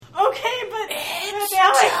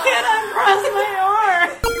can't uncross my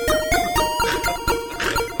arm.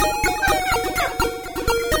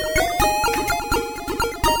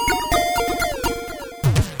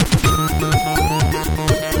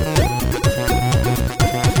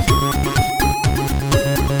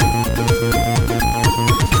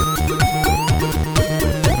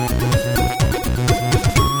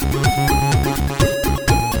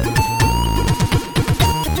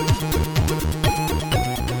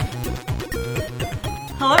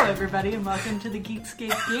 Everybody, and welcome to the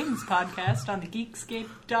Geekscape Games podcast on the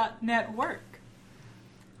Geekscape.network.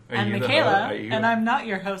 I'm Michaela, and I'm not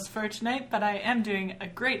your host for tonight, but I am doing a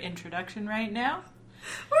great introduction right now.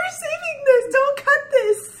 We're saving this! Don't cut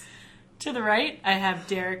this! To the right, I have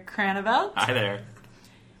Derek Cranevelt. Hi there.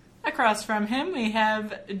 Across from him, we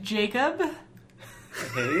have Jacob.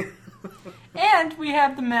 Hey. And we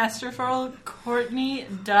have the masterful Courtney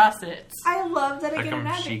Dossett. I love that I How get an come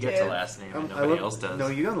adjective. she gets a last name and nobody else does? No,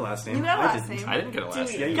 you got a last name. You got a last I name. I didn't get a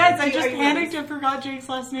last name. Guys, I just panicked and forgot Jake's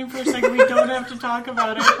last name for a second. We don't have to talk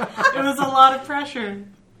about it. It was a lot of pressure.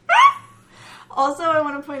 Also, I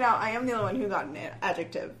want to point out, I am the only one who got an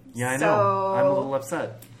adjective. Yeah, I know. I'm a little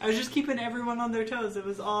upset. I was just keeping everyone on their toes. It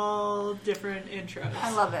was all different intros.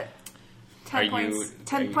 I love it. 10 points.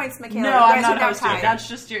 10 points, Michaela. No, I'm not hosting. That's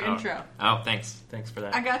just your intro. Oh, thanks. Thanks for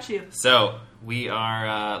that. I got you. So, we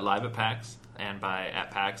are live at PAX, and by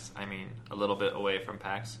at PAX, I mean a little bit away from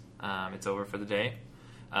PAX. It's over for the day.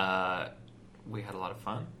 We had a lot of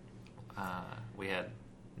fun. We had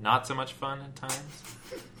not so much fun at times.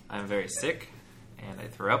 I'm very sick, and I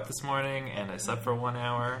threw up this morning, and I slept for 1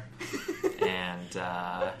 hour, and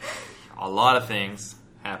a lot of things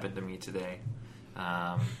happened to me today.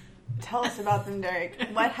 Tell us about them, Derek.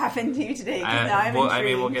 What happened to you today? Because now I'm intrigued. I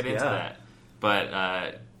mean, we'll get into that.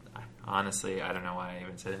 But honestly, I don't know why I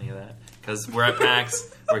even said any of that. Because we're at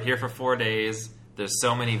PAX. We're here for 4 days. There's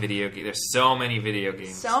so many video games. There's so many video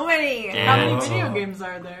games. So many. And how many video games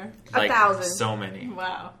are there? Like, 1,000. So many.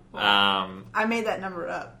 Wow. I made that number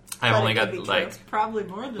up. I've only got It's probably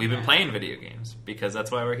more than we've that. been playing video games because that's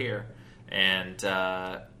why we're here, and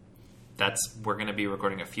we're going to be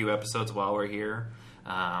recording a few episodes while we're here.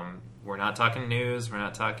 We're not talking news. We're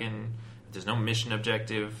not talking. There's no mission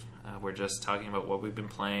objective. We're just talking about what we've been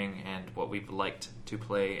playing and what we've liked to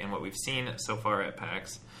play and what we've seen so far at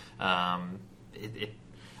PAX. I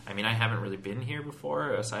mean, I haven't really been here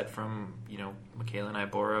before, aside from, Michaela and I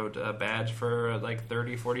borrowed a badge for like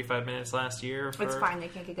 30, 45 minutes last year. It's fine. They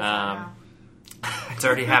can't kick us out now. It's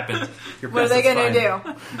already happened. What are they going to do?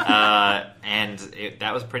 And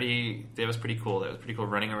that was pretty cool. That was pretty cool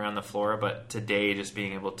running around the floor. But today, just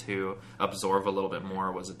being able to absorb a little bit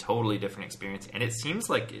more was a totally different experience. And it seems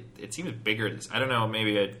like it seems bigger. I don't know.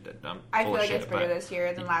 Maybe I feel like it's bigger this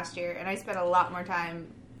year than last year. And I spent a lot more time.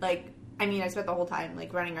 I spent the whole time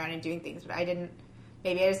running around and doing things. But I didn't.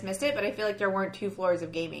 Maybe I just missed it. But I feel like there weren't 2 floors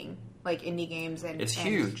of gaming. Like indie games, and it's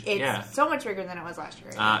huge. It's so much bigger than it was last year.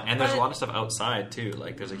 And there's a lot of stuff outside too.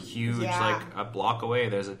 Like there's a huge, a block away.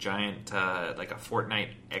 There's a giant, a Fortnite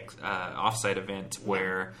offsite event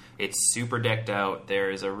where it's super decked out.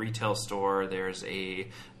 There's a retail store. There's a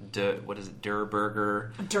Durr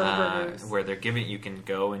Burger, where they're giving. You can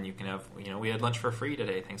go and you can have. We had lunch for free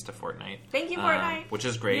today thanks to Fortnite. Thank you, Fortnite. Which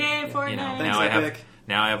is great. Yay, Fortnite! Thanks,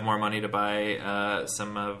 Now I have more money to buy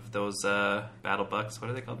some of those Battle Bucks. What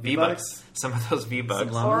are they called? V-Bucks? Some of those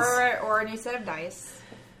V-Bucks. Or a new set of dice.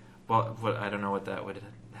 Well, I don't know what that would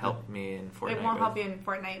help me in Fortnite. It won't help you in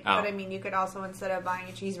Fortnite. Oh. But, you could also, instead of buying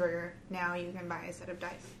a cheeseburger, now you can buy a set of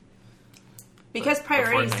dice. Because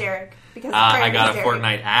priorities, Derek. Because I got a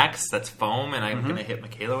Fortnite axe that's foam, and I'm going to hit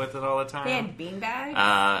Michaela with it all the time. They had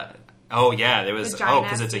beanbags? Oh yeah, there was.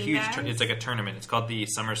 Because it's a huge. Bags? It's like a tournament. It's called the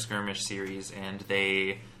Summer Skirmish Series, and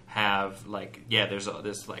they have there's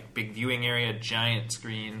this big viewing area, giant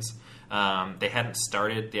screens. They hadn't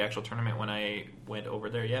started the actual tournament when I went over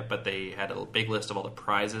there yet, but they had a big list of all the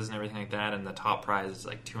prizes and everything like that. And the top prize is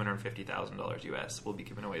like $250,000 US. We'll be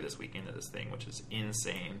giving away this weekend of this thing, which is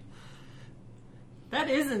insane. That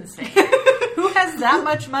is insane. Who has that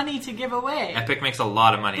much money to give away? Epic makes a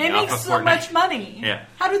lot of money. They make so Fortnite. much money. Yeah.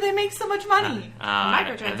 How do they make so much money?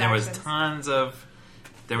 And there was tons of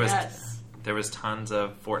Yes. there was tons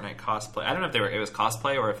of Fortnite cosplay. I don't know if it was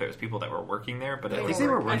cosplay or if it was people that were working there, but I think they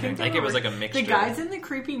were working. I think it was like a mixture. The guys in the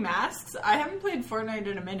creepy masks. I haven't played Fortnite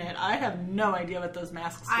in a minute. I have no idea what those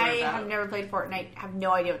masks are I about. have never played Fortnite. I have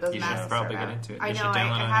no idea what those masks are about. You should probably get into it. I know.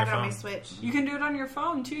 I have it on my Switch. You can do it on your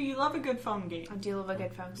phone too. You love a good phone game. I do love a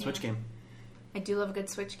good phone game. Switch game. I do love a good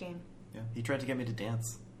Switch game. Yeah, he tried to get me to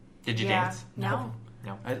dance. Did you dance? No.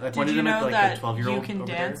 I Did pointed you him know at that the 12-year-old you can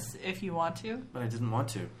over dance if you want to? there, but I didn't want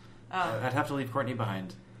to. Oh. I'd have to leave Courtney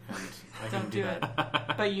behind. and I Don't do it.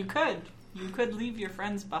 But you could. You could leave your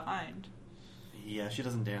friends behind. Yeah, she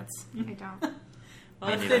doesn't dance. I don't.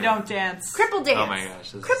 Well, if they don't dance. Cripple dance. Oh my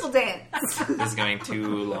gosh. Cripple dance. This is going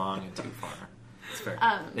too long and too far. It's fair.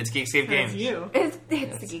 It's Geekscape Games. You. It's the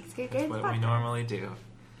Geekscape Games What we podcast. normally do.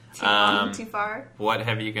 Too long, too far. What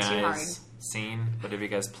have you Too hard. guys seen? What have you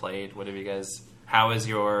guys played? How has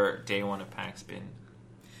your day one of PAX been?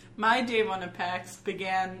 My day one of PAX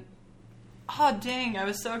began... Oh, dang. I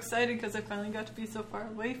was so excited because I finally got to be so far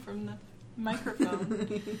away from the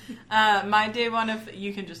microphone. My day one of...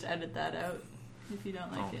 You can just edit that out if you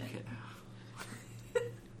don't like it.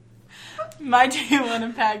 My day one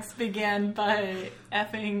of PAX began by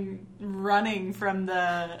effing running from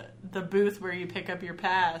the booth where you pick up your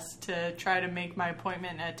pass to try to make my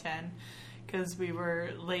appointment at 10 because we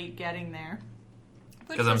were late getting there.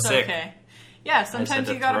 Because I'm sick. Okay. Yeah, sometimes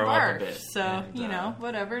you gotta barf. So, and,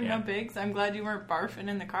 whatever, yeah. no bigs. I'm glad you weren't barfing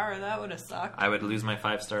in the car. That would have sucked. I would lose my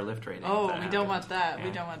 5-star lift rating. Oh, if that we don't happened. want that. Yeah.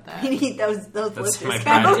 We don't want that. We need those That's lift my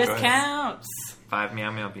discounts. pride. Discounts. 5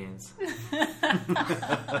 meow meow beans.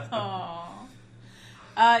 Aww.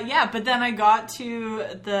 Yeah, but then I got to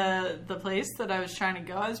the place that I was trying to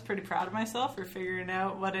go. I was pretty proud of myself for figuring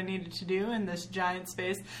out what I needed to do in this giant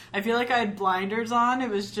space. I feel like I had blinders on. It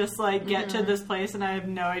was just like, get to this place and I have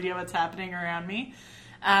no idea what's happening around me.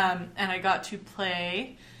 And I got to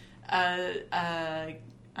play a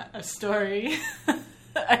story,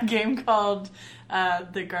 a game called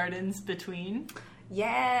The Gardens Between.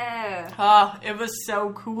 Yeah. Oh, it was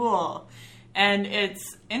so cool. And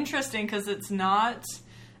it's interesting because it's not,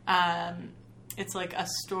 it's like a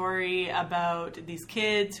story about these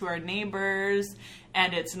kids who are neighbors,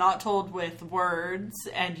 and it's not told with words,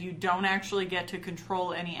 and you don't actually get to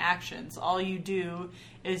control any actions. All you do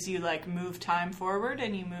is you like move time forward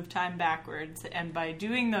and you move time backwards. And by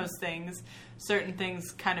doing those things, certain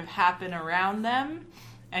things kind of happen around them.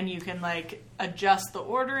 And you can like adjust the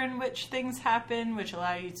order in which things happen, which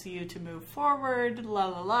allow you to move forward, la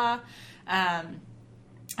la la.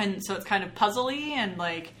 And so it's kind of puzzly, and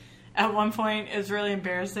like at one point it was really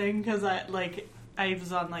embarrassing because I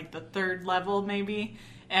was on like the 3rd level maybe,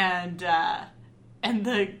 and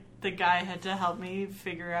the guy had to help me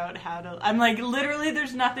figure out how to... I'm like, literally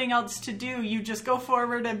there's nothing else to do. You just go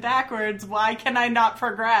forward and backwards. Why can I not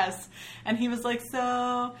progress? And he was like,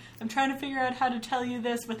 so I'm trying to figure out how to tell you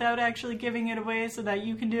this without actually giving it away so that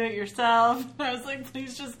you can do it yourself. And I was like,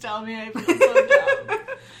 please just tell me. I feel so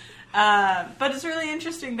dumb. But it's really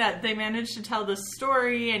interesting that they managed to tell this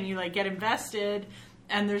story and you like get invested,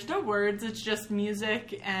 and there's no words. It's just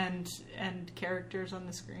music and characters on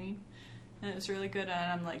the screen. And it's really good,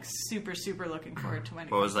 and I'm like super, super looking forward to when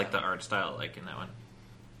it What was comes like out. the art style like in that one?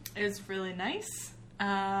 It was really nice.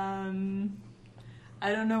 I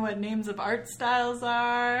don't know what names of art styles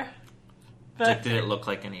are, but Did it look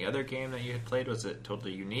like any other game that you had played? Was it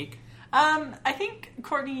totally unique? I think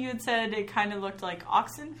Courtney, you had said it kind of looked like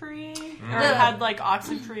Oxenfree, or it had like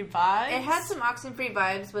Oxenfree vibes. It had some Oxenfree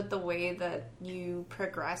vibes with the way that you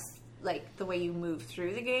progress, like the way you move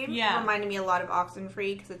through the game. Yeah. It reminded me a lot of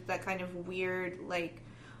Oxenfree because it's that kind of weird, like,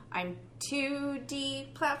 I'm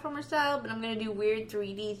 2D platformer style, but I'm going to do weird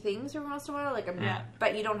 3D things every once in a while. Like,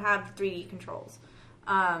 but you don't have 3D controls.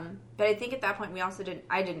 But I think at that point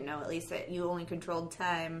I didn't know at least that you only controlled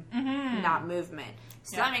time, not movement.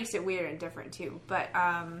 So that makes it weird and different too. But,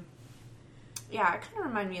 yeah, it kind of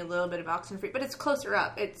reminded me a little bit of Oxenfree, but it's closer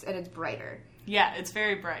up. It's brighter. Yeah, it's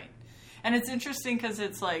very bright. And it's interesting because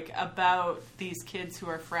it's like about these kids who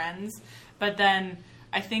are friends, but then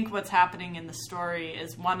I think what's happening in the story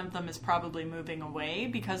is one of them is probably moving away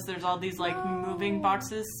because there's all these like moving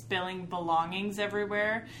boxes spilling belongings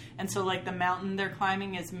everywhere. And so like the mountain they're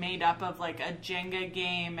climbing is made up of like a Jenga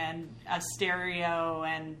game and a stereo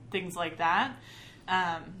and things like that.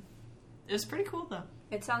 It was pretty cool though.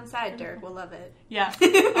 It sounds sad, Derek. We'll love it. Yeah.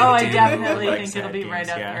 Oh, I Do definitely like think it'll sad be games, right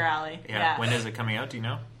up yeah. your alley. Yeah. When is it coming out? Do you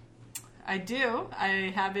know? I do.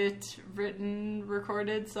 I have it written,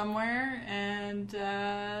 recorded somewhere, and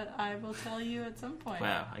I will tell you at some point.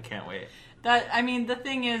 Wow, I can't wait. The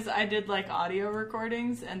thing is, I did like audio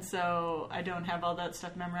recordings, and so I don't have all that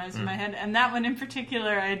stuff memorized in my head. And that one in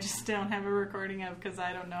particular, I just don't have a recording of because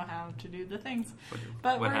I don't know how to do the things.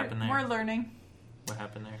 But what happened there? We're learning. What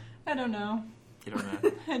happened there? I don't know. You don't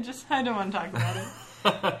know? I don't want to talk about it.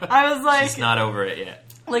 I was like... She's not over it yet.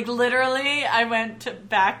 Like, literally, I went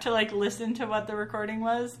back to, like, listen to what the recording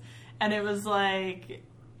was, and it was, like,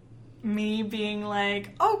 me being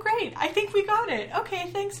like, oh, great, I think we got it. Okay,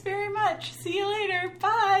 thanks very much. See you later.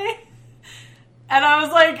 Bye. And I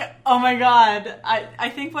was like, oh my god. I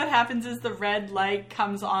think what happens is the red light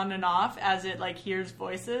comes on and off as it like hears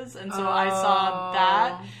voices. And so I saw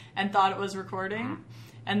that and thought it was recording.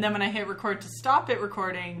 And then when I hit record to stop it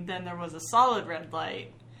recording, then there was a solid red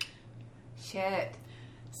light. Shit.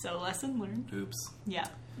 So lesson learned. Oops. Yeah.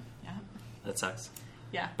 That sucks.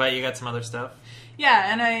 Yeah. But you got some other stuff?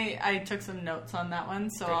 Yeah, and I took some notes on that one,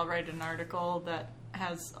 so I'll write an article that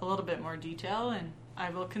has a little bit more detail, and I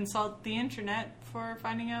will consult the internet for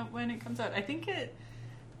finding out when it comes out. I think it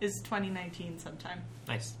is 2019 sometime.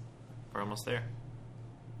 Nice. We're almost there.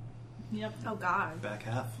 Yep. Oh, God. Back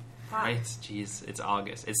half. Right. Jeez. It's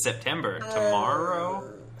August. It's September.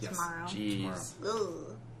 Tomorrow? Yes. Tomorrow. Jeez.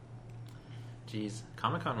 Ugh. Jeez.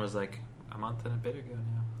 Comic-Con was like a month and a bit ago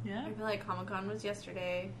now. Yeah. I feel like Comic-Con was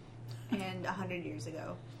yesterday and 100 years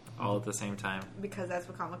ago. All at the same time. Because that's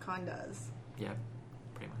what Comic-Con does. Yeah,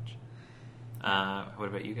 pretty much. What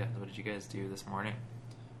about you guys? What did you guys do this morning?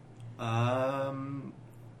 I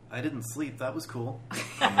didn't sleep. That was cool.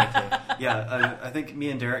 I'm with you. Yeah, I think me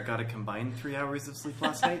and Derek got a combined 3 hours of sleep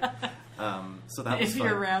last night. So that was If fun.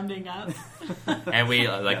 you're rounding up. And we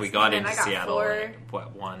we got And into I got Seattle 4. at,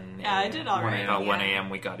 what, 1 Yeah, I did all right. About 1 Yeah. a.m.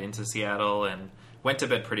 we got into Seattle and went to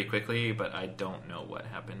bed pretty quickly, but I don't know what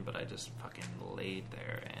happened, but I just fucking laid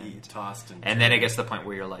there. He And tossed and then it gets to the point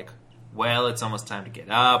where you're like, well, it's almost time to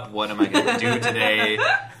get up. What am I going to do today?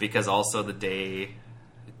 Because also the day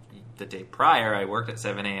prior, I worked at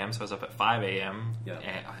 7 a.m., so I was up at 5 a.m. Yeah.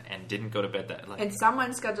 And didn't go to bed that late. And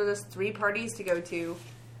someone scheduled us 3 parties to go to.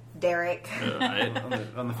 Derek.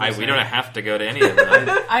 on the first We night. don't have to go to any of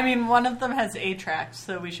them. I mean, one of them has 8 tracks,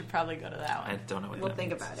 so we should probably go to that I one. don't know what We'll that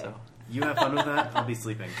think means, about so. it. You have fun with that. I'll be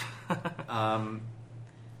sleeping.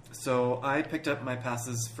 So I picked up my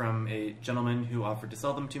passes from a gentleman who offered to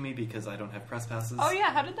sell them to me because I don't have press passes. Oh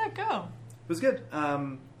yeah, how did that go? It was good.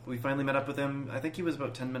 We finally met up with him. I think he was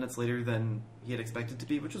about 10 minutes later than he had expected to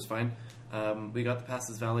be, which was fine. We got the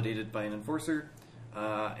passes validated by an enforcer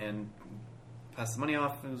and passed the money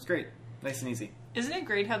off. It was great. Nice and easy. Isn't it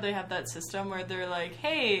great how they have that system where they're like,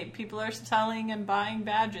 hey, people are selling and buying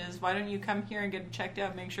badges. Why don't you come here and get it checked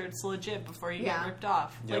out, make sure it's legit before you get ripped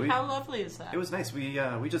off? Yeah, how lovely is that? It was nice. We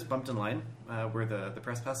just bumped in line where the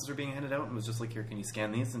press passes were being handed out and was just like, here, can you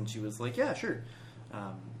scan these? And she was like, yeah, sure.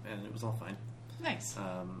 And it was all fine. Nice.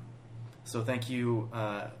 So thank you,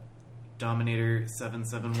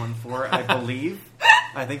 Dominator7714, I believe.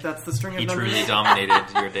 I think that's the string of He numbers. truly dominated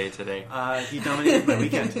your day today. He dominated my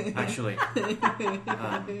weekend, actually.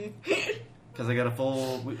 Because I got a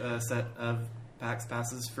full set of PAX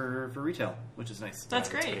passes for retail, which is nice. That's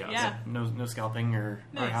great, awesome. yeah. No scalping or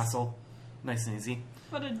hassle. Nice and easy.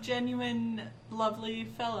 What a genuine, lovely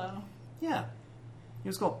fellow. Yeah. He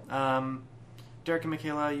was cool. Derek and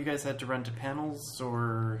Michaela, you guys had to run to panels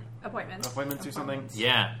or Appointments or something?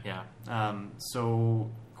 Yeah. So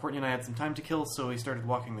Courtney and I had some time to kill, so we started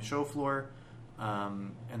walking the show floor.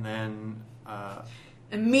 And then...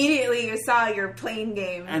 Immediately you saw your plane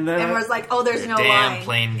game And then was like, oh, there's no damn line.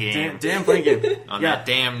 plane game. Damn playing game. On Yeah. that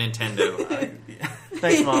damn Nintendo.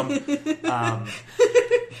 Thanks, Mom.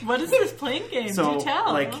 What is this plane game? So, Do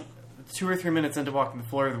tell. like, 2 or 3 minutes into walking the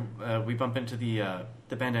floor, we bump into the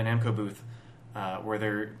Bandai Namco booth where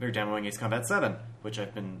they're demoing Ace Combat 7, which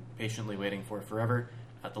I've been patiently waiting for forever.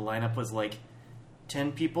 The lineup was like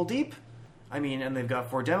 10 people deep. I mean, and they've got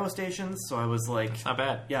 4 demo stations, so I was like... Not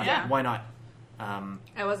bad. Yeah. Why not?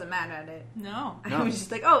 I wasn't mad at it. No. I was just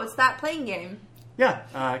like, oh, it's that playing game.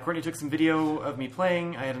 Yeah, Courtney took some video of me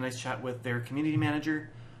playing. I had a nice chat with their community manager.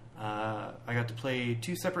 I got to play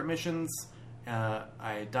 2 separate missions.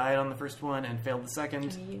 I died on the first one and failed the second. You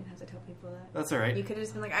didn't have to tell people that. That's all right. You could have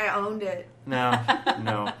just been like, I owned it. No.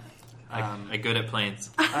 I good at planes.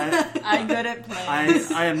 I'm good at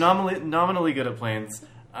planes. I am nominally good at planes,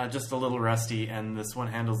 just a little rusty, and this one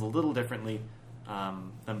handles a little differently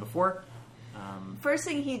than before. First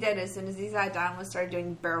thing he did as soon as he sat down was start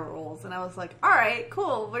doing barrel rolls, and I was like, all right,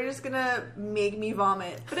 cool, we're just gonna make me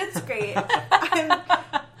vomit, but it's great.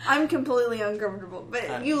 I'm completely uncomfortable,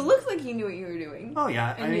 but you look like you knew what you were doing. Oh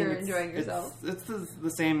yeah, and you're enjoying yourself. It's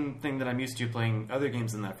the same thing that I'm used to playing other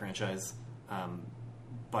games in that franchise,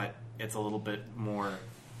 but it's a little bit more,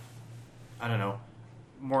 I don't know,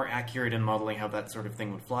 more accurate in modeling how that sort of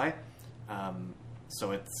thing would fly.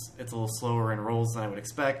 So it's a little slower in rolls than I would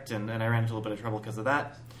expect, and I ran into a little bit of trouble because of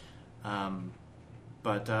that.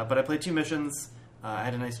 But I played 2 missions. I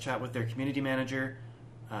had a nice chat with their community manager,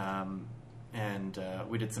 and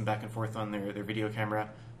we did some back and forth on their video camera.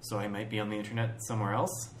 So I might be on the internet somewhere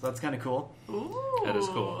else. So that's kind of cool. Ooh. That is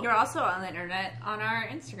cool. You're also on the internet on our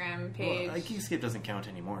Instagram page. Well, Geekscape doesn't count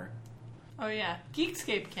anymore. Oh yeah,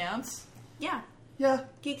 Geekscape counts. Yeah. Yeah.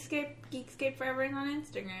 Geekscape Forever is on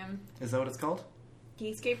Instagram. Is that what it's called?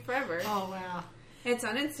 Geekscape Forever. Oh, wow. It's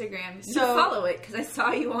on Instagram. You follow it, because I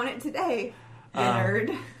saw you on it today, you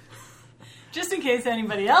nerd. Just in case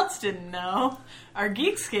anybody else didn't know, our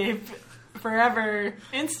Geekscape Forever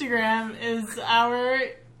Instagram is our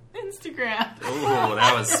Instagram. Oh,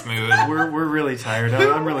 that was smooth. We're really tired.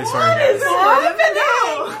 I'm really sorry, guys. Words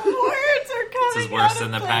are coming. This is worse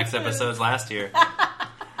than the PAX episodes last year.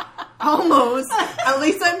 Almost. At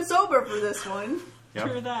least I'm sober for this one. Yep.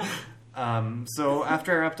 True that. So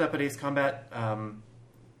after I wrapped up at Ace Combat,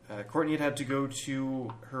 Courtney had to go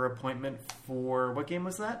to her appointment for... What game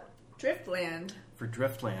was that? Driftland. For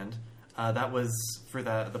Driftland. That was for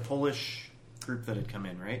the Polish group that had come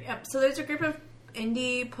in, right? Yep. So there's a group of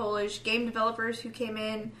indie Polish game developers who came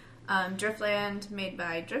in. Driftland, made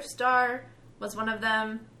by Driftstar, was one of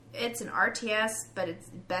them. It's an RTS, but it's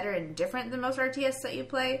better and different than most RTS that you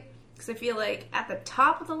play. Because I feel like at the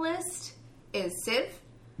top of the list is Civ.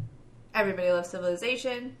 Everybody loves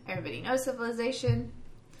Civilization. Everybody knows Civilization.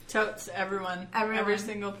 Totes, everyone. Every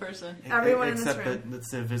single person. Everyone in this room. Except that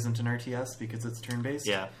Civ isn't an RTS because it's turn-based.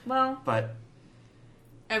 Yeah. Well, but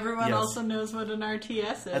everyone also knows what an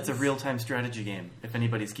RTS is. That's a real-time strategy game, if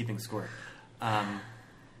anybody's keeping score.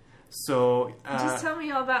 So just tell me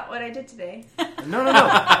all about what I did today. No.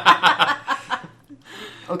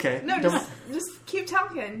 Okay. No, just keep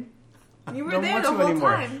talking. You were don't there want the to whole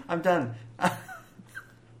anymore. time. I'm done.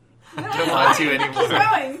 Don't want to anymore. Keep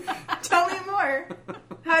going. Tell me more.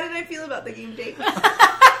 How did I feel about the game, Jake? What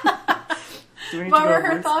were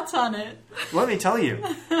her thoughts on it? Let me tell you.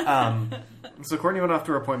 So Courtney went off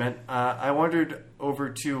to her appointment. I wandered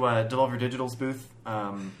over to Devolver Digital's booth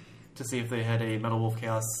to see if they had a Metal Wolf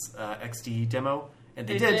Chaos XD demo, and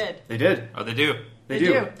they did. They did. Oh, they do. They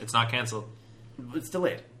do. It's not canceled. It's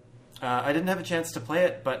delayed. I didn't have a chance to play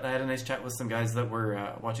it, but I had a nice chat with some guys that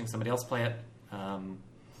were watching somebody else play it. And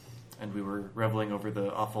we were reveling over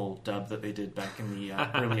the awful dub that they did back in the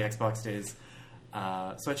early Xbox days.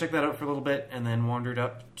 So I checked that out for a little bit and then wandered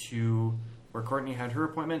up to where Courtney had her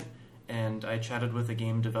appointment, and I chatted with a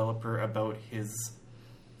game developer about his...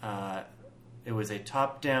 it was a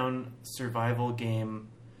top-down survival game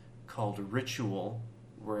called Ritual,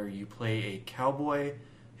 where you play a cowboy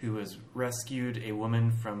who has rescued a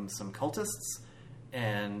woman from some cultists,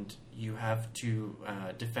 and you have to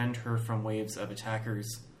defend her from waves of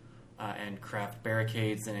attackers and craft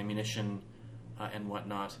barricades and ammunition and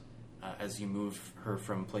whatnot as you move her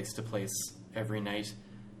from place to place every night,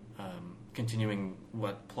 continuing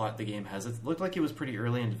what plot the game has. It looked like it was pretty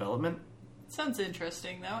early in development. Sounds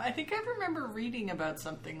interesting, though. I think I remember reading about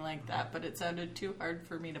something like that, but it sounded too hard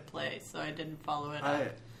for me to play, so I didn't follow it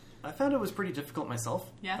up. I found it was pretty difficult myself.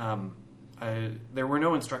 Yeah. There were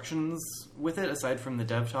no instructions with it aside from the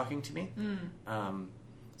dev talking to me.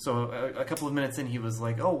 So a couple of minutes in, he was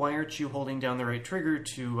like, "Oh, why aren't you holding down the right trigger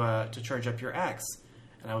to charge up your axe?"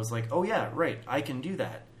 And I was like, "Oh yeah, right, I can do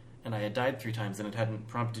that." And I had died 3 times, and it hadn't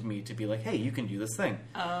prompted me to be like, "Hey, you can do this thing."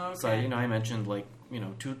 Oh, okay. So I mentioned like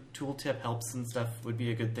tooltip helps and stuff would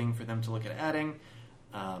be a good thing for them to look at adding.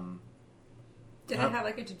 Did it have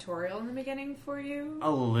like a tutorial in the beginning for you?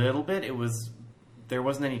 A little bit. There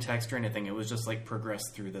wasn't any text or anything. It was just like progress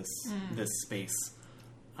through this space,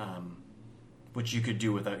 which you could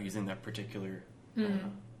do without using that particular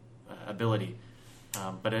ability.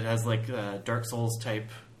 But it has like Dark Souls type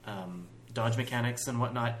dodge mechanics and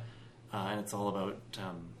whatnot, and it's all about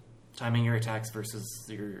timing your attacks versus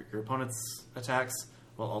your opponent's attacks,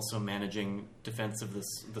 while also managing defense of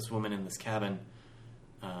this woman in this cabin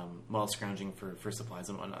while scrounging for supplies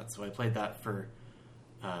and whatnot. So I played that for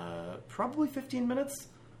probably 15 minutes.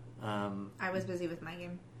 I was busy with my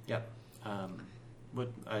game. Yep.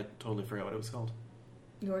 I totally forgot what it was called.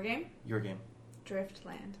 Your game? Your game.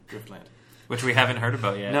 Driftland. Which we haven't heard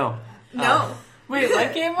about yet. No. No. Wait,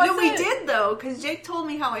 what game was it? No, we did, though, because Jake told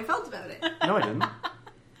me how I felt about it. No, I didn't.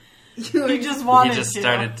 You just wanted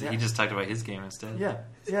He just talked about his game instead.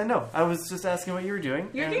 Yeah, no. I was just asking what you were doing.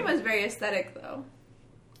 Your game was very aesthetic, though.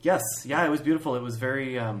 Yes. Yeah, it was beautiful. It was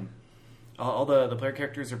very... all the player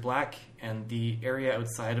characters are black, and the area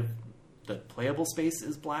outside of the playable space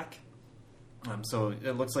is black. So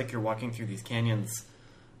it looks like you're walking through these canyons,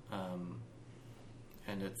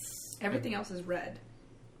 and it's... Everything else is red.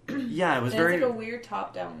 Yeah, it was and it's like a weird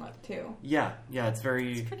top-down look, too. Yeah, it's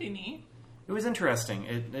very... It's pretty neat. It was interesting.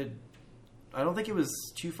 I don't think it was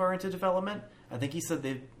too far into development. I think he said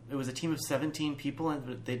it was a team of 17 people,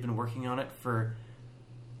 and they'd been working on it for,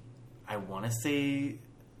 I want to say,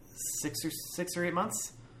 6 or 8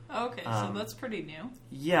 months. Okay, so that's pretty new.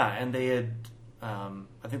 Yeah, and they had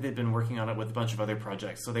I think they'd been working on it with a bunch of other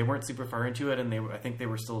projects, so they weren't super far into it, and I think they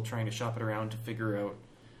were still trying to shop it around to figure out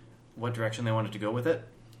what direction they wanted to go with it,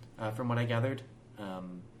 from what I gathered.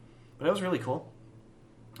 But it was really cool.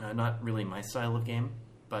 Not really my style of game,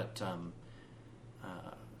 but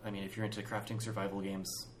I mean, if you're into crafting survival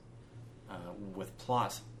games with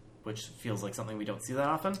plot, which feels like something we don't see that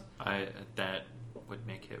often, that would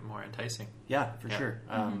make it more enticing. Yeah, for sure.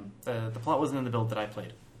 The plot wasn't in the build that I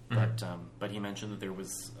played. But he mentioned that there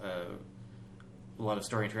was a lot of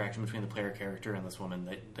story interaction between the player character and this woman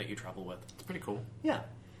that you travel with. It's pretty cool. Yeah.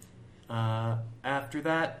 After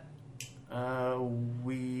that,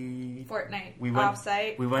 we Fortnite we went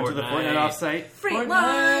offsite. We went to the Fortnite offsite. Free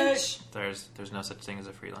lunch. There's no such thing as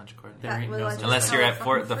a free lunch, Courtney. Unless you're at the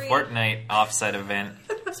Fortnite offsite event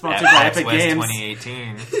sponsored by Epic West Games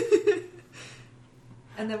 2018.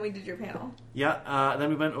 And then we did your panel. Yeah, then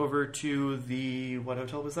we went over to what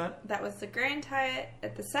hotel was that? That was the Grand Hyatt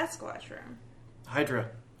at the Sasquatch Room.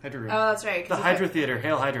 Hydra Room. Oh, that's right. The Hydra Theater.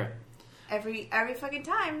 Hail Hydra. Every fucking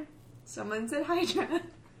time, someone said Hydra.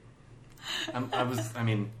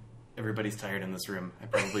 Everybody's tired in this room. I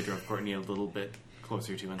probably drove Courtney a little bit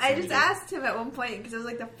closer to insanity. I just asked him at one point, because it was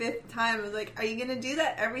like the 5th time, I was like, are you going to do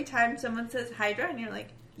that every time someone says Hydra? And you're like,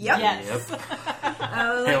 yep. Yes.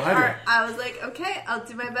 I was like, okay, I'll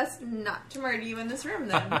do my best not to murder you in this room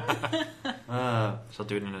then. She'll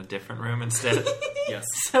do it in a different room instead. Yes.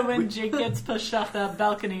 So when Jake gets pushed off that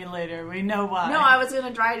balcony later, we know why. No, I was going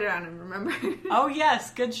to dry drown him, remember? Oh,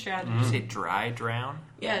 yes, good strategy. Did you say dry drown?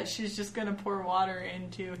 Yeah, she's just going to pour water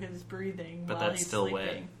into his breathing but while that's he's still sleeping.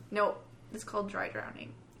 wet. No, it's called dry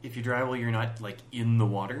drowning. If you dry while you're not, in the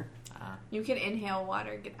water? You can inhale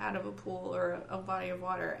water, get out of a pool or a body of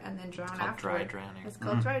water, and then drown after. It's called dry drowning. It's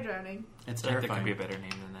called dry drowning. It's terrifying. terrifying. There could be a better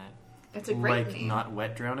name than that. It's a great name. Not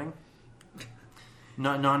wet drowning?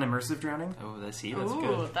 Not non-immersive drowning? Oh, that's Ooh,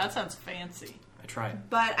 good. that sounds fancy. I tried.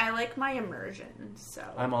 But I like my immersion, so...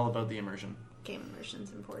 I'm all about the immersion. Game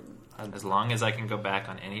immersion's important. As long as I can go back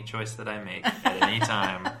on any choice that I make at any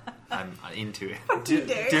time, I'm into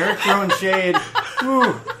it. Derek throwing shade.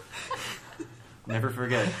 Woo. Never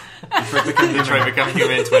forget. Detroit Become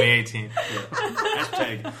Human 2018.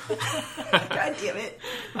 Hashtag. God damn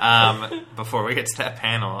it. Before we get to that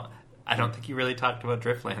panel, I don't think you really talked about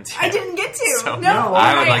Driftlands yet. I didn't get to. So no,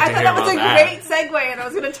 I would like to hear about that. I thought that was a great segue, and I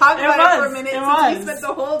was going to talk about it for a minute since we spent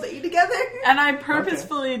the whole day together. And I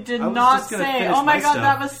purposefully did not say, oh my god,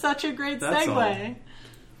 that was such a great segue.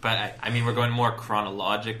 But, we're going more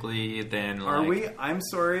chronologically than, Are we? I'm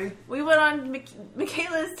sorry. We went on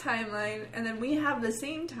Michaela's timeline, and then we have the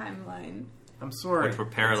same timeline. I'm sorry. Which were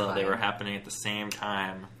parallel. They were happening at the same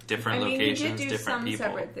time. Different locations, different people. You did do some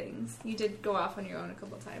separate things. You did go off on your own a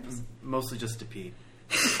couple times. Mostly just to pee.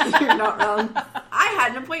 You're not wrong. I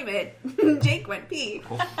had an appointment. Jake went pee.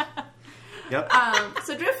 Cool. Yep.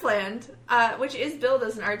 So Driftland, which is billed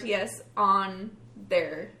as an RTS on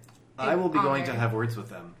their... I will be going to have words with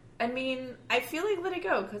them. I feel like let it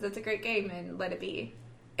go because it's a great game and let it be.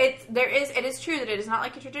 It is true that it is not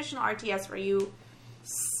like a traditional RTS where you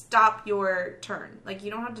stop your turn. Like you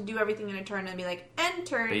don't have to do everything in a turn and be like end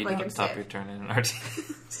turn. But you like don't stop your turn in an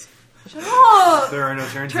RTS. Shut up. There are no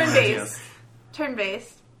turns in an RTS. Turn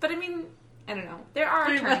based, but I don't know. There are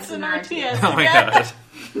turns in an RTS. Oh my god.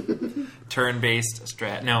 Turn based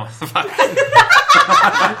strat. No.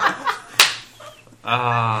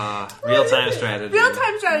 Real-time strategy.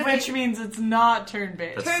 Real-time strategy. Which means it's not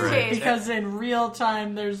turn-based. Turn-based. Because in real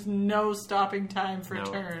time, there's no stopping time for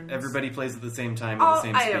turns. Everybody plays at the same time at the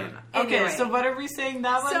same speed. Don't know. Okay, anyway. so what are we saying?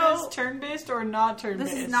 That one is turn-based or not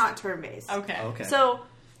turn-based? This is not turn-based. Okay.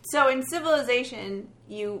 So in Civilization,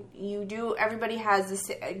 you do, everybody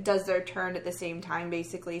does their turn at the same time,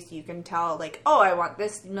 basically, so you can tell, I want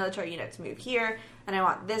this military unit to move here, and I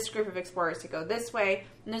want this group of explorers to go this way,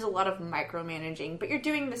 and there's a lot of micromanaging, but you're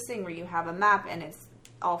doing this thing where you have a map, and it's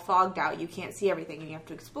all fogged out, you can't see everything, and you have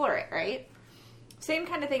to explore it, right? Same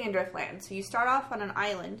kind of thing in Driftland. So you start off on an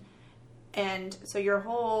island, and so your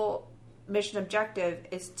whole mission objective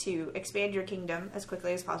is to expand your kingdom as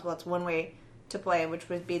quickly as possible. That's one way to play, which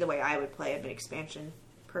would be the way I would play. I'm an expansion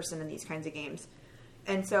person in these kinds of games.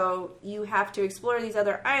 And so you have to explore these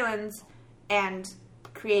other islands and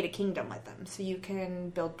create a kingdom with them. So you can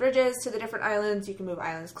build bridges to the different islands, you can move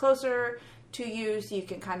islands closer to you, so you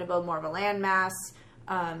can kind of build more of a landmass.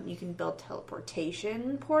 You can build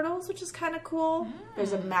teleportation portals, which is kind of cool.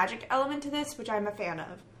 There's a magic element to this, which I'm a fan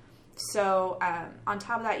of. So on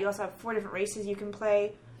top of that, you also have 4 different races you can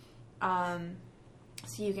play.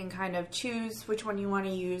 So you can kind of choose which one you want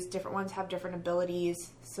to use. Different ones have different abilities.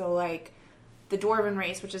 So, the Dwarven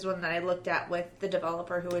race, which is one that I looked at with the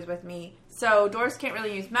developer who was with me. So dwarves can't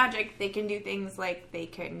really use magic. They can do things like they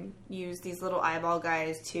can use these little eyeball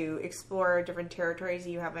guys to explore different territories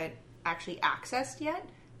you haven't actually accessed yet.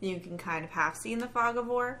 You can kind of half see in the Fog of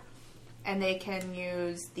War. And they can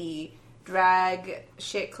use the drag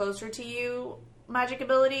shit closer to you magic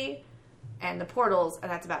ability and the portals, and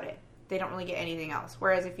that's about it. They don't really get anything else.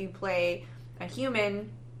 Whereas if you play a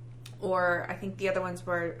human, or I think the other ones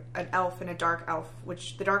were an elf and a dark elf,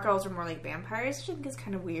 which the dark elves are more like vampires, which I think is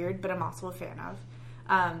kind of weird, but I'm also a fan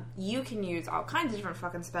of. You can use all kinds of different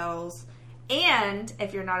fucking spells. And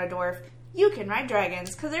if you're not a dwarf, you can ride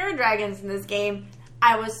dragons, because there are dragons in this game.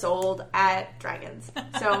 I was sold at dragons.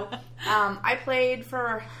 So I played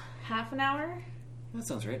for half an hour. That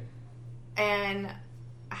sounds right. And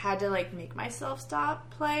I had to make myself stop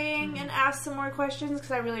playing and ask some more questions because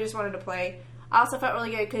I really just wanted to play. I also felt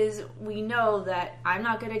really good because we know that I'm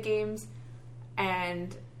not good at games,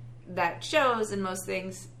 and that shows in most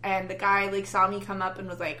things. And the guy saw me come up and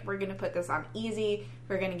was like, "We're gonna put this on easy.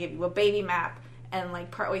 We're gonna give you a baby map." And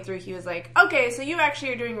partway through, he was like, "Okay, so you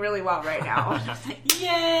actually are doing really well right now." And I was like,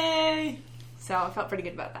 "Yay!" So I felt pretty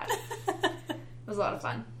good about that. It was a lot of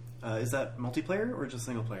fun. Is that multiplayer or just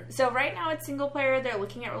single player? So right now it's single player. They're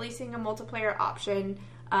looking at releasing a multiplayer option.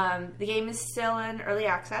 The game is still in early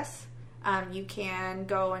access. You can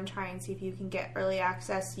go and try and see if you can get early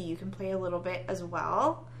access so you can play a little bit as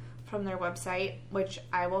well from their website, which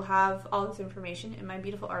I will have all this information in my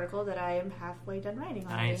beautiful article that I am halfway done writing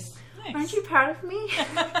already. Nice. Aren't you proud of me?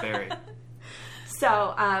 Very.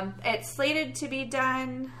 So it's slated to be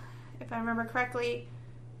done, if I remember correctly,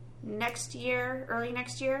 next year, early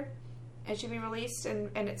next year. It should be released in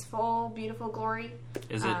its full, beautiful glory.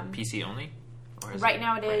 Is it PC only? Or is right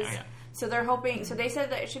now it is. Now, yeah. So they're hoping. So they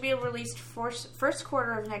said that it should be released first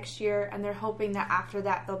quarter of next year, and they're hoping that after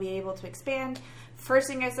that they'll be able to expand. First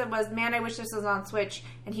thing I said was, "Man, I wish this was on Switch,"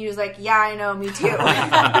 and he was like, "Yeah, I know, me too."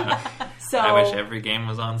 So I wish every game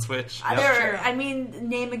was on Switch. I mean,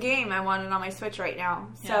 name a game I want it on my Switch right now.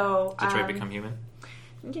 Yeah. So Detroit Become Human.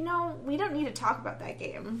 We don't need to talk about that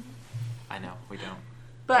game. I know we don't.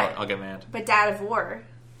 But I'll get mad. But Dad of War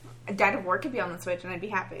could be on the Switch, and I'd be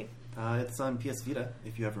happy. It's on PS Vita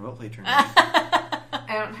if you have remote play tournament.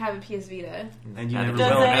 I don't have a PS Vita. And you never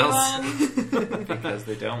will. Because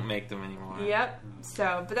they don't make them anymore. Yep.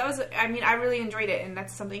 So, but that was, I really enjoyed it, and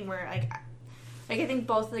that's something where, I think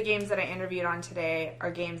both of the games that I interviewed on today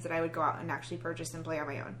are games that I would go out and actually purchase and play on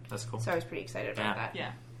my own. That's cool. So I was pretty excited about that.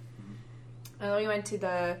 Yeah. And then we went to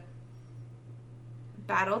the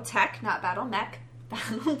BattleTech, not BattleMech,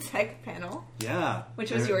 BattleTech panel. Yeah.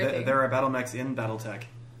 Which was your thing. There are BattleMechs in BattleTech.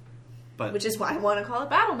 Which is why I want to call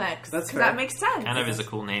it BattleMechs. Because that makes sense. Kind of is a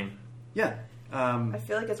cool name. Yeah. I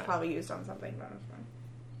feel like it's probably used on something, but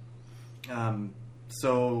it's fine.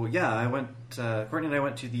 So, yeah, Courtney and I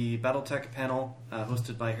went to the BattleTech panel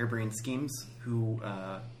hosted by Harebrained Schemes, who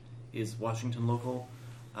is Washington local.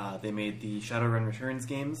 They made the Shadowrun Returns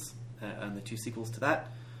games and the 2 sequels to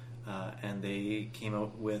that. And they came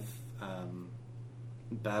out with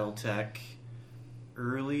BattleTech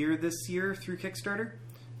earlier this year through Kickstarter.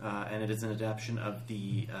 And it is an adaptation of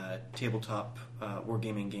the tabletop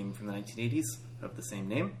wargaming game from the 1980s of the same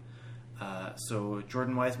name. So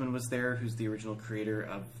Jordan Wiseman was there, who's the original creator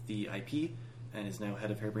of the IP and is now head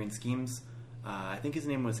of Harebrained Schemes. I think his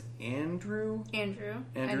name was Andrew.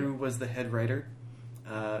 Andrew was the head writer,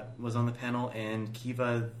 was on the panel, and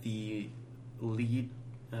Kiva, the lead,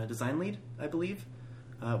 design lead, I believe,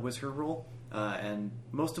 was her role. And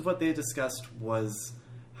most of what they discussed was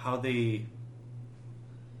how they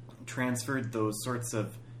transferred those sorts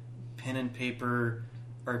of pen and paper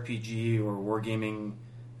RPG or wargaming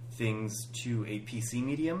things to a PC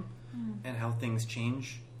medium, and how things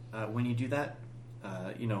change when you do that.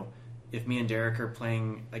 If me and Derek are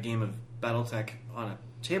playing a game of BattleTech on a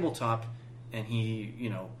tabletop and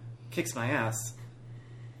he, kicks my ass,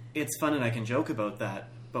 it's fun and I can joke about that.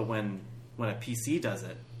 But when a PC does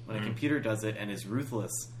it, when a computer does it and is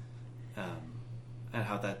ruthless, and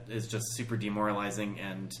how that is just super demoralizing,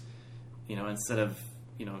 and instead of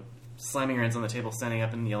slamming your hands on the table, standing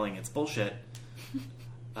up and yelling it's bullshit,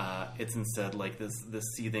 it's instead like this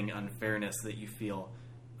seething unfairness that you feel.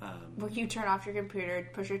 Where you turn off your computer,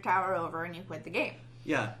 push your tower over, and you quit the game.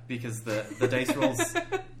 Yeah, because the dice rolls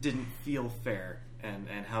didn't feel fair, and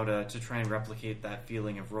how to try and replicate that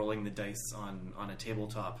feeling of rolling the dice on a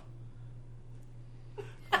tabletop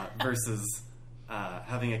versus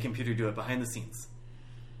having a computer do it behind the scenes.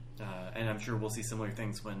 And I'm sure we'll see similar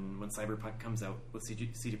things when Cyberpunk comes out with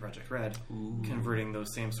CD Projekt Red, converting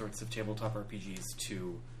those same sorts of tabletop RPGs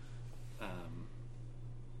to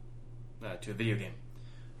to a video game.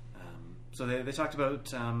 So they talked about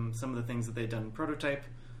some of the things that they'd done in Prototype.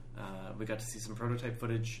 We got to see some prototype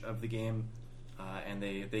footage of the game, and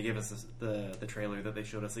they gave us the trailer that they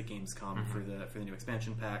showed us at Gamescom for the new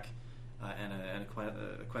expansion pack, and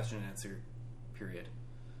a question and answer period.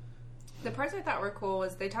 The parts I thought were cool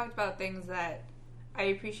was they talked about things that I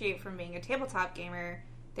appreciate from being a tabletop gamer.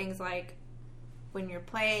 Things like when you're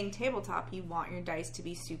playing tabletop, you want your dice to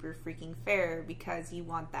be super freaking fair because you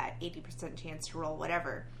want that 80% chance to roll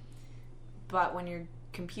whatever. But when your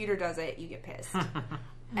computer does it, you get pissed.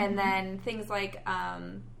 And then things like,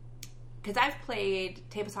 because I've played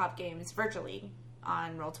tabletop games virtually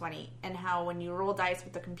on Roll20, and how when you roll dice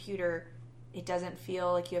with the computer, it doesn't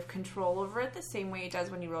feel like you have control over it the same way it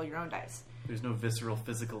does when you roll your own dice. There's no visceral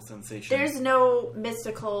physical sensation. There's no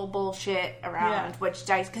mystical bullshit around which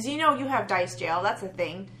dice, because you have dice jail, that's a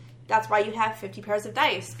thing. That's why you have 50 pairs of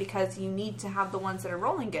dice, because you need to have the ones that are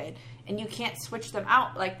rolling good. And you can't switch them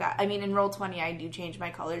out like that. I mean, in Roll20, I do change my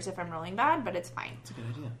colors if I'm rolling bad, but it's fine. That's a good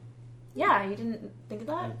idea. Yeah, you didn't think of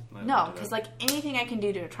that? No, because anything I can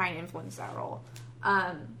do to try and influence that roll.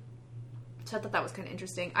 So I thought that was kind of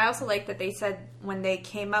interesting. I also like that they said when they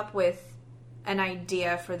came up with an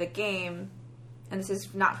idea for the game, and this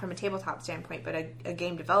is not from a tabletop standpoint, but a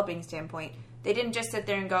game developing standpoint, they didn't just sit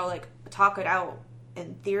there and go, talk it out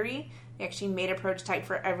in theory. They actually made a prototype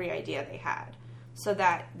for every idea they had, so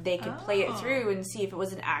that they could play it through and see if it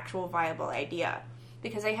was an actual viable idea.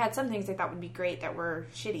 Because they had some things they thought would be great that were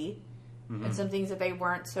shitty, and some things that they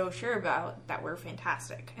weren't so sure about that were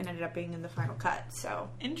fantastic and ended up being in the final cut. So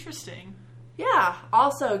interesting. Yeah.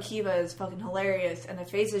 Also, Kiva is fucking hilarious, and the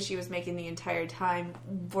faces she was making the entire time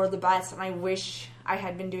were the best. And I wish I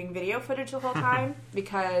had been doing video footage the whole time,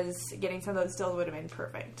 because getting some of those stills would have been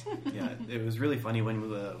perfect. Yeah, it was really funny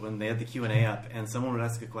when they had the Q&A up, and someone would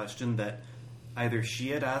ask a question that either she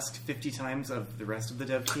had asked 50 times of the rest of the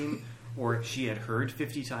dev team, or she had heard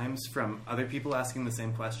 50 times from other people asking the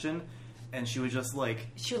same question, and she would just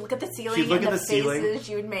she would look at the ceiling and the faces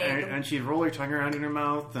she would make, and she'd roll her tongue around in her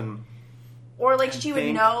mouth, or she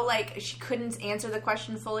would know she couldn't answer the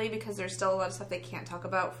question fully because there's still a lot of stuff they can't talk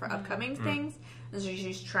about for upcoming things, and so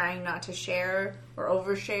she's trying not to share or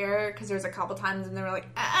overshare, because there's a couple times and they were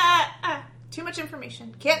too much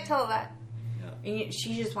information, can't tell that. And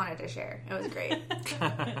she just wanted to share. It was great.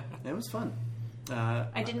 It was fun.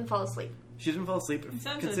 I didn't fall asleep. She didn't fall asleep,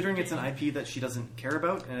 considering it's an IP that she doesn't care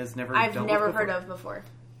about and has never I've dealt never with heard of before.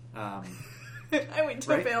 I went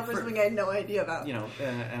to a panel for something I had no idea about.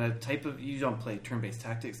 And a type of... You don't play turn-based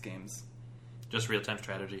tactics games. Just real-time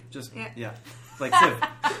strategy. Just, yeah. Like Civ.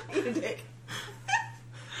 Eat a dick.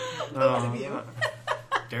 Both of you.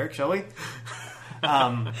 Derek, shall we?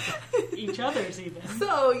 Each other's even.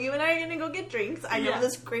 So, you and I are going to go get drinks. I know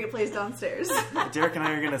this great place downstairs. Derek and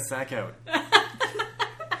I are going to sack out.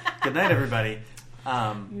 Good night, everybody.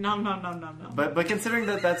 No. But considering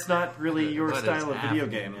that that's not really your style of video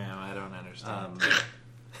game. Yeah, I don't understand.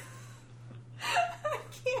 I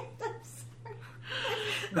can't. I'm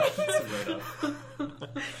sorry.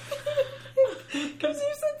 Because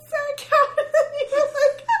you said sack out and then you were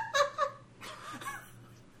like...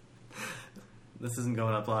 This isn't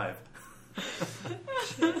going up live.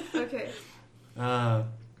 Okay.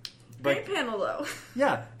 Great panel, though.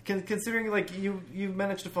 Yeah, considering you've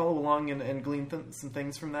managed to follow along and glean some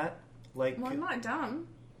things from that. Well, I'm not dumb.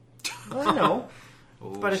 Well, I know,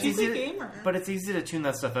 but it's easy. A gamer. But it's easy to tune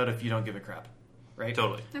that stuff out if you don't give a crap, right?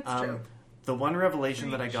 Totally. That's true. The one revelation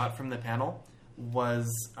that I got from the panel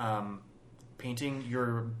was painting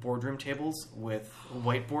your boardroom tables with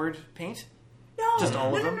whiteboard paint. No, just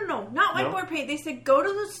all of them? No, not whiteboard paint. They said go to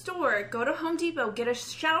the store, go to Home Depot, get a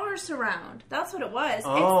shower surround. That's what it was.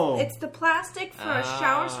 Oh. It's the plastic for a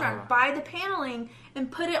shower surround. Buy the paneling and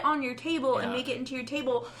put it on your table and make it into your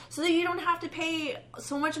table, so that you don't have to pay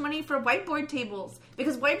so much money for whiteboard tables,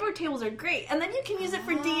 because whiteboard tables are great, and then you can use it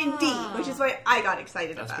for D&D, which is why I got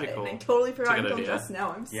excited about it. Cool. And I totally forgot until just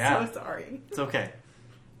now. I'm so sorry. It's okay.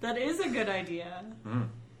 That is a good idea.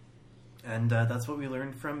 And that's what we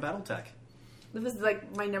learned from BattleTech. This was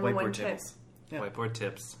my number one tip. Yeah. Whiteboard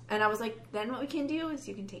tips. And I was like, then what we can do is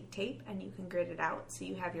you can take tape and you can grid it out so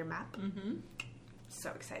you have your map.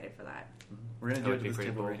 So excited for that. We're going to do it with this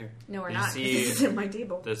table right here. No, we're not. This is in my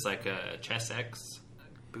table. There's a ChessX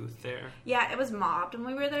booth there. Yeah, it was mobbed when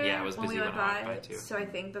we were there. Yeah, it was busy when I went by too. So I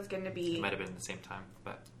think that's going to be... It might have been at the same time,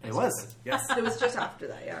 but... It was. Yes. It was just after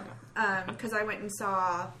that, yeah. Because I went and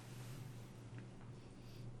saw...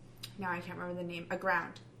 Now I can't remember the name. A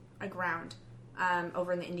ground.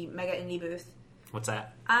 Over in the Mega Indie booth. What's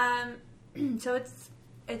that? So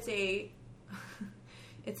it's a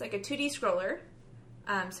it's like a 2D scroller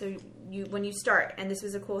So when you start, and this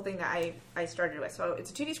was a cool thing that I started with. So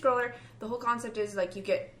it's a 2D scroller. The whole concept is like you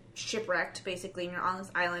get shipwrecked basically, and you're on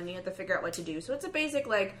this island and you have to figure out what to do. So it's a basic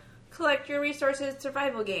like collect your resources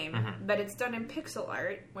survival game, but it's done in pixel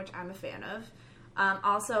art, which I'm a fan of.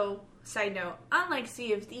 Also, side note, unlike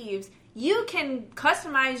Sea of Thieves, you can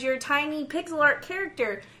customize your tiny pixel art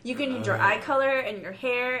character. You can use your eye color and your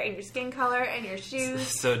hair and your skin color and your shoes.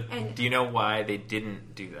 So, do you know why they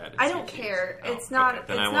didn't do that? I don't care. It's not.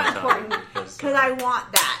 Okay. It's not important because I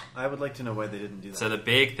want that. I would like to know why they didn't do that. So the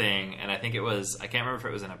big thing, and I think it was, I can't remember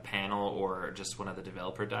if it was in a panel or just one of the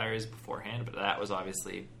developer diaries beforehand, but that was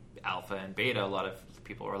obviously alpha and beta. A lot of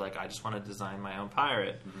people were like, I just want to design my own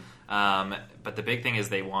pirate. But the big thing is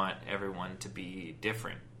they want everyone to be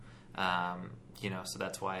different. So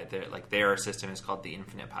that's why their system is called the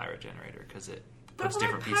Infinite Pirate Generator, because it puts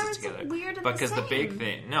different pieces together. But because the big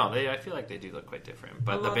thing, I feel like they do look quite different.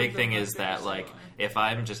 But the big thing is that if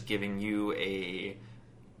I'm just giving you a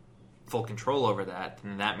full control over that,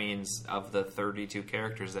 then that means of the 32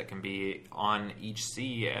 characters that can be on each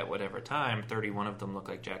sea at whatever time, 31 of them look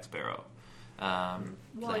like Jack Sparrow.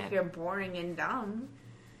 If you're boring and dumb.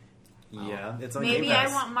 Yeah, it's on maybe Game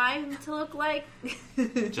Pass. I want mine to look like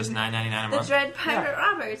just $9.99 a month. The Dread Pirate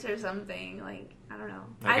Roberts or something. Like, I don't know.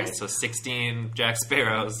 Okay, so 16 Jack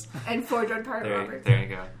Sparrows and 4 Dread Pirate Roberts. There you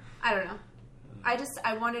go. I don't know.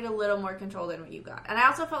 I wanted a little more control than what you got, and I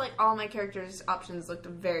also felt like all my characters' options looked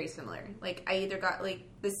very similar. Like I either got like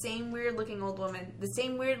the same weird looking old woman, the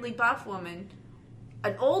same weirdly buff woman,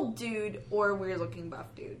 an old dude, or a weird looking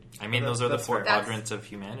buff dude. I mean, those are the 4 quadrants of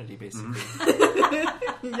humanity, basically.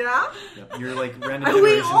 Yeah? Yep. You're like random. Are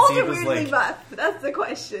we old or weirdly buff? That's the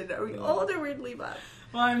question. Are we old or weirdly buff?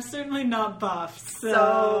 Well, I'm certainly not buff,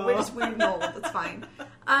 so we're just weird and old. That's fine.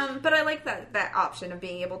 But I like that option of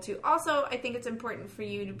being able to. Also, I think it's important for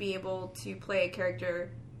you to be able to play a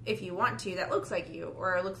character, if you want to, that looks like you,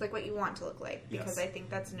 or looks like what you want to look like. Because I think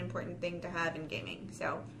that's an important thing to have in gaming.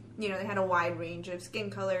 So, they had a wide range of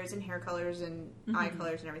skin colors and hair colors and eye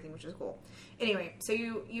colors and everything, which is cool. Anyway, so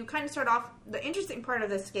you kind of start off. The interesting part of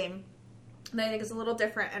this game that I think is a little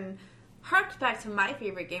different and harked back to my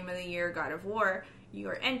favorite game of the year, God of War.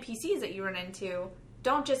 Your NPCs that you run into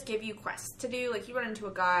don't just give you quests to do. Like, you run into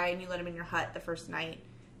a guy and you let him in your hut the first night,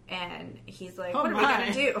 and he's like, what are we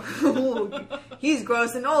going to do? He's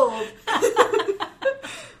gross and old.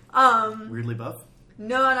 Weirdly buff?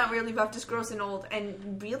 No, not weirdly buff, just gross and old,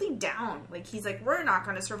 and really down. Like, he's like, we're not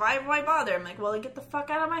going to survive, why bother? I'm like, well, then get the fuck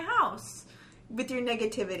out of my house with your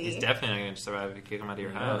negativity. He's definitely not going to survive if you kick him out of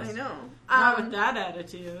your house. I know. Not with that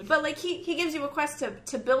attitude. But, like, he gives you a quest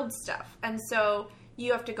to build stuff, and so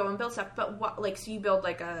you have to go and build stuff. But so you build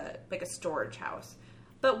like a storage house.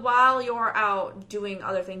 But while you're out doing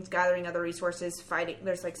other things, gathering other resources, fighting,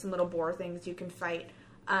 there's like some little boar things you can fight.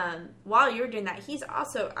 While you're doing that, he's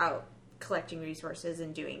also out collecting resources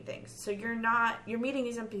and doing things. So you're meeting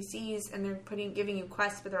these NPCs and they're giving you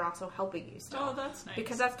quests, but they're also helping you stuff. Oh, that's nice.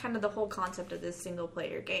 Because that's kind of the whole concept of this single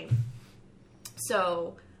player game.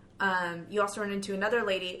 So you also run into another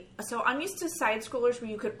lady. So I'm used to side scrollers where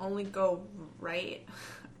you could only go right.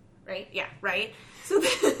 Right? Yeah, right. So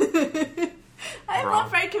I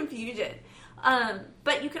love right confusion.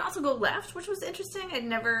 But you can also go left, which was interesting.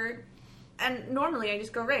 And normally I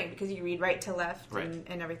just go right because you read right to left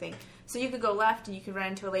and everything. So you could go left and you can run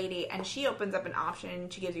into a lady and she opens up an option.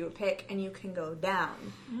 She gives you a pick and you can go down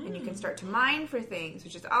and you can start to mine for things,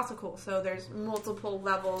 which is also cool. So there's multiple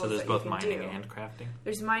levels. So there's that both you can mining do. and crafting?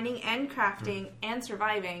 There's mining and crafting and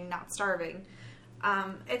surviving, not starving.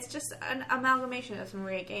 It's just an amalgamation of some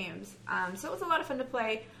great games. So it was a lot of fun to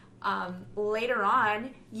play. Later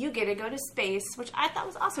on, you get to go to space, which I thought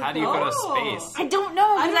was also cool. How do you go to space? I don't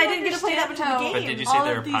know, because I didn't get to play that much of the game. But did you say all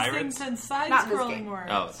there of are these pirates? Things and side Not this scrolling game. words.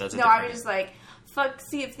 Oh, that's a No, I was just like, fuck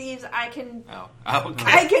Sea of Thieves, I can... Oh, okay.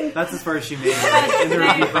 I can... That's as far as she made it in the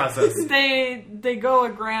review process. They go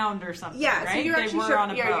aground or something, Yeah, right? so you're actually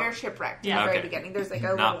on a boat. you're shipwrecked in the very beginning. There's like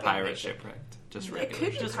a Not little pirate animation. shipwrecked. Just It regular.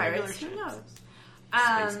 could be Just pirates, who regular knows? Space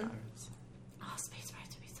pirates. Oh, space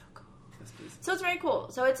pirates would be so cool. So it's very cool.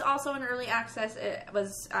 So it's also in early access. It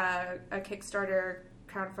was a Kickstarter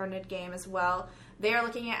crowdfunded game as well. They are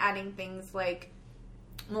looking at adding things like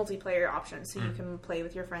multiplayer options so you can play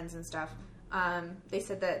with your friends and stuff. They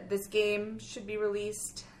said that this game should be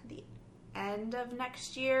released the end of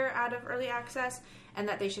next year out of early access, and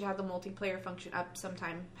that they should have the multiplayer function up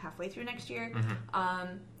sometime halfway through next year.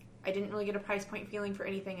 I didn't really get a price point feeling for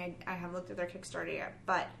anything. I haven't looked at their Kickstarter yet,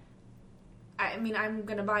 but I mean, I'm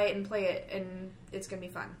going to buy it and play it, and it's going to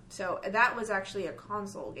be fun. So that was actually a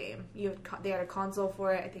console game. They had a console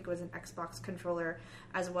for it. I think it was an Xbox controller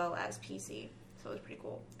as well as PC. So it was pretty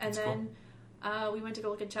cool. And then we went to go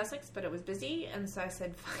look at Chessex, but it was busy, and so I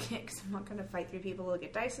said, fuck it, because I'm not going to fight 3 people to look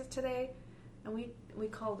at dice today. And we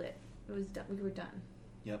called it. It was done. We were done.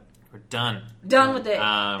 Yep. We're done. Done with it.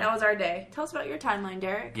 That was our day. Tell us about your timeline,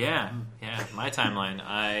 Derek. Yeah. My timeline.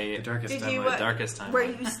 The darkest timeline. The darkest timeline. Where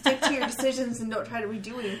you stick to your decisions and don't try to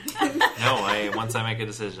redo anything. No, once I make a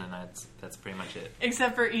decision, that's pretty much it.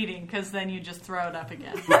 Except for eating, because then you just throw it up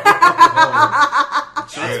again. Shots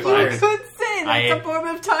fired. You could say that's a form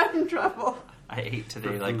of time travel. I ate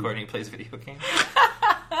today like Courtney plays video games.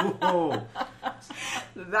 Whoa.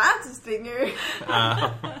 That's a stinger.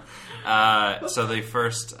 So the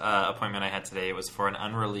first appointment I had today was for an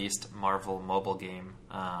unreleased Marvel mobile game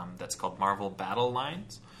that's called Marvel Battle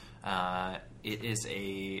Lines. It is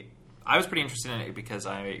I was pretty interested in it because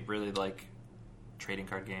I really like trading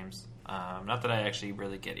card games. Not that I actually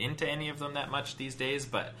really get into any of them that much these days,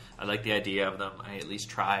 but I like the idea of them. I at least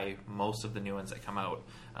try most of the new ones that come out,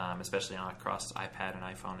 especially across iPad and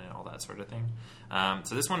iPhone and all that sort of thing.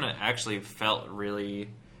 So this one actually felt really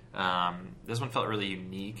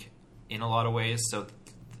unique in a lot of ways. So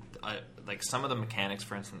like some of the mechanics,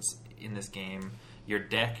 for instance, in this game, your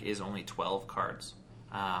deck is only 12 cards,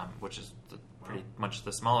 which is pretty much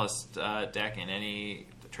the smallest deck in any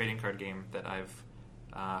trading card game that I've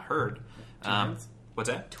heard. What's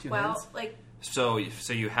that? 12, like. So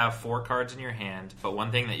you have 4 cards in your hand, but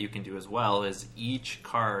one thing that you can do as well is each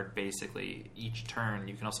card, basically, each turn,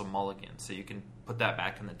 you can also mulligan. So you can put that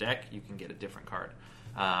back in the deck, you can get a different card.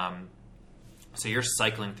 So you're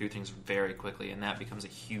cycling through things very quickly, and that becomes a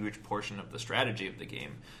huge portion of the strategy of the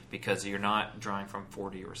game, because you're not drawing from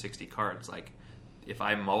 40 or 60 cards. Like, if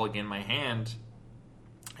I mulligan my hand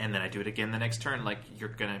and then I do it again the next turn, like you're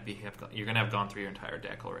gonna have gone through your entire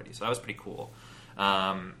deck already. So that was pretty cool.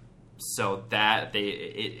 So that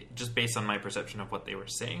just based on my perception of what they were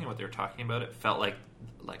saying and what they were talking about, it felt like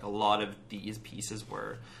a lot of these pieces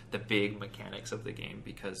were the big mechanics of the game,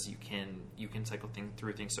 because you can cycle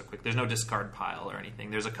through things so quick. There's no discard pile or anything.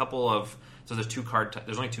 There's a couple of there's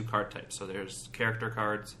only 2 card types. So there's character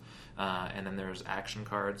cards, and then there's action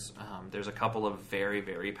cards. There's a couple of very,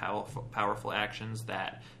 very powerful actions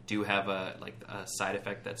that do have a side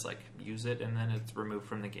effect that's like use it and then it's removed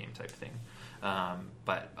from the game type thing.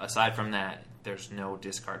 But aside from that, there's no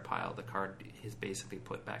discard pile. The card is basically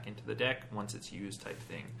put back into the deck once it's used type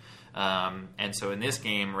thing. And so in this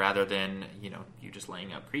game, rather than you just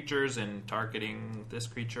laying out creatures and targeting this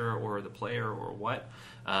creature or the player or what,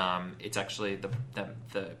 it's actually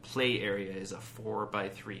the play area is a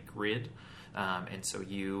 4x3 grid. And so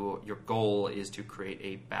your goal is to create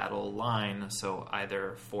a battle line, so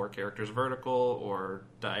either 4 characters vertical or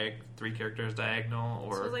 3 characters diagonal,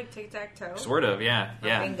 or so like tic-tac-toe. Sort of, yeah.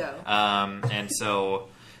 Bingo. And so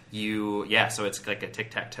so it's like a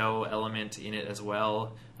tic-tac-toe element in it as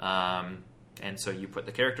well. And so you put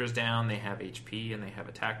the characters down, they have HP and they have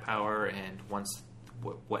attack power, and once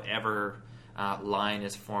whatever line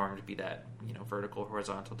is formed, be that vertical,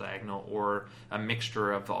 horizontal, diagonal, or a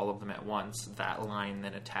mixture of all of them at once, that line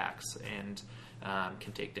then attacks and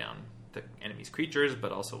can take down the enemy's creatures,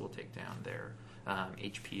 but also will take down their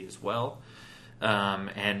HP as well.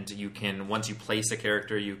 And you can, once you place a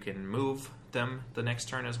character, you can move them the next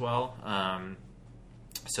turn as well.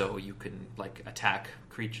 So you can attack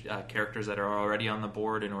characters that are already on the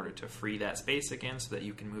board in order to free that space again, so that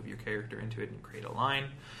you can move your character into it and create a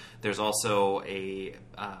line. There's also a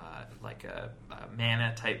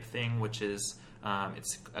mana type thing, which is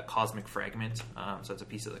it's a cosmic fragment. So it's a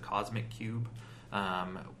piece of the cosmic cube,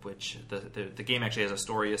 which the game actually has a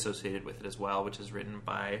story associated with it as well, which is written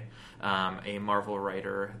by a Marvel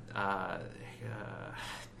writer.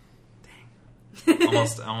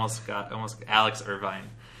 Almost Alex Irvine.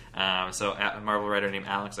 So a Marvel writer named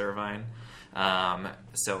Alex Irvine.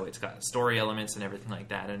 So it's got story elements and everything like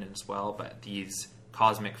that in it as well. But these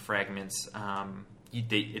cosmic fragments,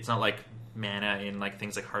 it's not like mana in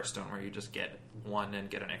things like Hearthstone, where you just get one and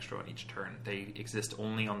get an extra on each turn. They exist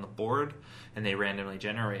only on the board, and they randomly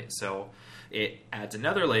generate. So it adds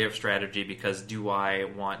another layer of strategy, because do I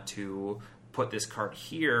want to put this card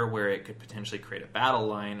here where it could potentially create a battle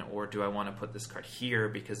line, or do I want to put this card here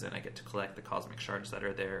because then I get to collect the cosmic shards that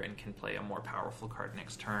are there and can play a more powerful card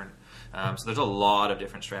next turn. So there's a lot of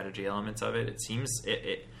different strategy elements of it. It seems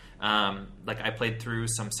I played through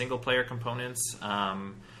some single player components.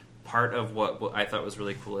 Part of what I thought was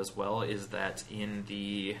really cool as well is that in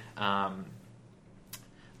the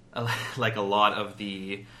a lot of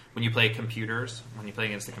the, when you play against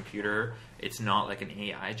the computer, it's not like an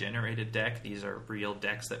AI generated deck. These are real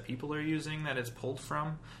decks that people are using, that it's pulled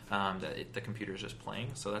from, the computer's just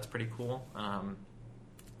playing. So that's pretty cool.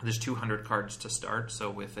 there's 200 cards to start. So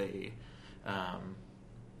with a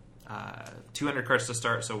 200 cards to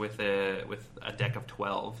start. So with a deck of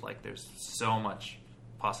 12, like there's so much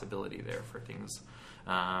possibility there for things,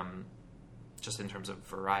 just in terms of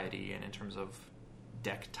variety and in terms of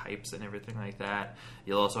deck types and everything like that.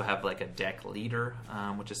 You'll also have like a deck leader,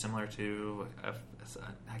 which is similar to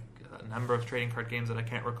a number of trading card games that I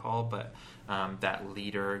can't recall, but that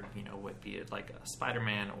leader, would be like a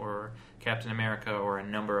Spider-Man or Captain America or a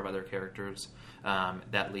number of other characters.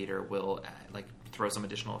 That leader will like throw some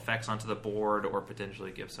additional effects onto the board or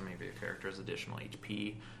potentially give some of your characters additional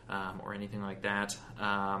HP or anything like that.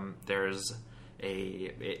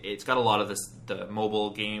 It's got a lot of the mobile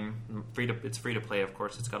game, it's free to play, of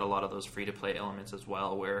course. It's got a lot of those free to play elements as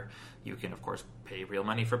well, where you can, of course, pay real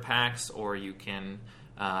money for packs, or you can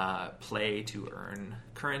play to earn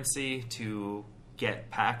currency to get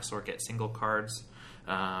packs or get single cards.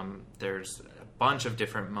 There's a bunch of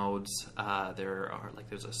different modes.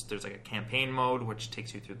 There's like a campaign mode which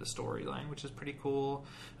takes you through the storyline, which is pretty cool.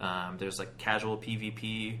 There's like casual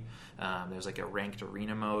PvP. There's like a ranked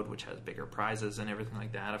arena mode which has bigger prizes and everything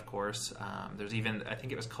like that, of course. There's even, I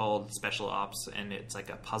think it was called Special Ops, and it's like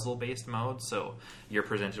a puzzle based mode. So you're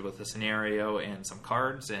presented with a scenario and some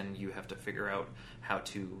cards, and you have to figure out how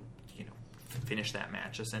to finish that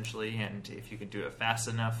match essentially, and if you can do it fast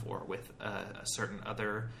enough or with a certain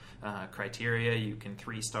other criteria, you can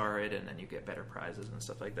 3-star it, and then you get better prizes and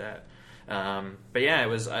stuff like that. But yeah, it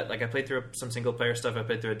was I played through some single player stuff. I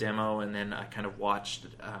played through a demo, and then I kind of watched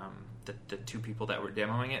the two people that were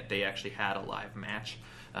demoing it. They actually had a live match,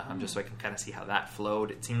 just so I can kind of see how that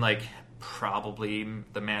flowed. It seemed like probably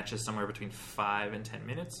the match is somewhere between 5 and 10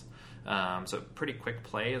 minutes. So pretty quick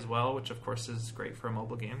play as well, which of course is great for a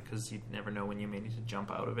mobile game because you never know when you may need to jump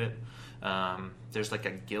out of it. There's like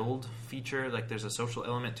a guild feature, like there's a social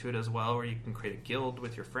element to it as well, where you can create a guild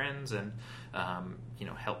with your friends and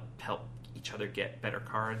help each other get better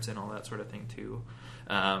cards and all that sort of thing too.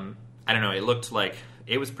 I don't know, it looked like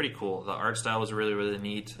it was pretty cool. The art style was really, really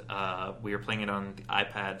neat. We were playing it on the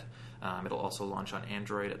iPad. It'll also launch on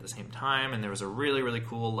Android at the same time, and there was a really, really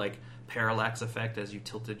cool like parallax effect as you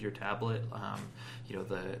tilted your tablet.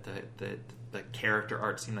 The character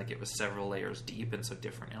art seemed like it was several layers deep, and so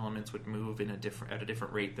different elements would move at a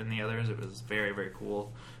different rate than the others. It was very, very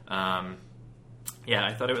cool. I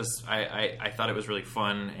thought it was I thought it was really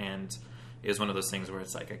fun, and it was one of those things where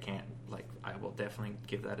it's like I will definitely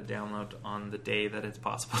give that a download on the day that it's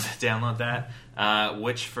possible to download that,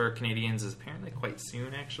 which for Canadians is apparently quite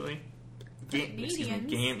soon, actually.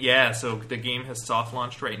 Game. Yeah, so the game has soft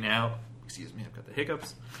launched right now. Excuse me, I've got the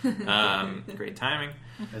hiccups. Great timing.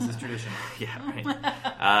 As is tradition. Yeah,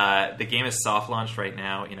 right. The game is soft launched right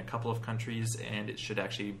now in a couple of countries, and it should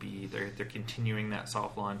actually be, they're continuing that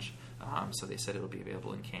soft launch. So they said it'll be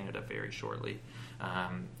available in Canada very shortly.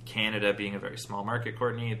 Canada being a very small market,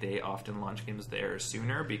 Courtney, they often launch games there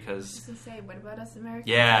sooner because... I was going to say, what about us Americans?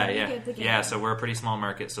 Yeah, so we're a pretty small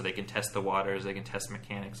market, so they can test the waters, they can test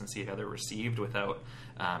mechanics and see how they're received without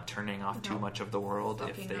turning off too much of the world.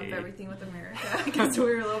 Fucking up everything with America because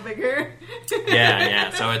we're a little bigger.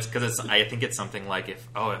 yeah. So it's because I think it's something like if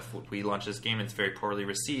we launch this game and it's very poorly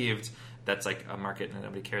received, that's like a market that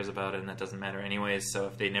nobody cares about, and that doesn't matter anyways. So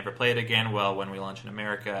if they never play it again, well, when we launch in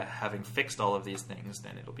America, having fixed all of these things,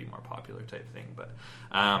 then it'll be more popular type thing. But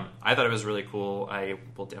I thought it was really cool. I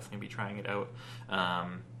will definitely be trying it out.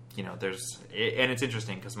 And it's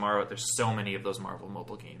interesting because there's so many of those Marvel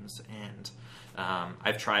mobile games, and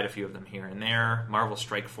I've tried a few of them here and there. Marvel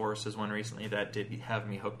Strike Force is one recently that did have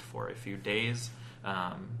me hooked for a few days.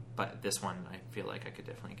 But this one I feel like I could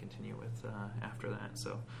definitely continue with after that.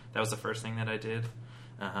 So that was the first thing that I did.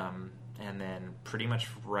 And then pretty much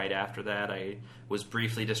right after that, I was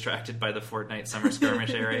briefly distracted by the Fortnite Summer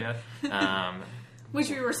Skirmish area. Which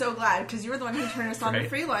we were so glad, because you were the one who turned us on to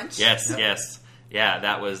free lunch. Yes. Yeah,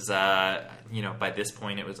 that was, by this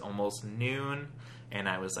point it was almost noon. And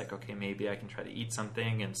I was like, okay, maybe I can try to eat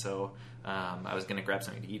something. And so I was going to grab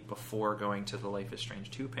something to eat before going to the Life is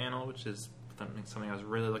Strange 2 panel, which is something I was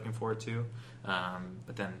really looking forward to.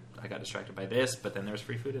 But then I got distracted by this, but then there was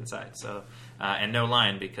free food inside. So and no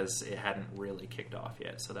line because it hadn't really kicked off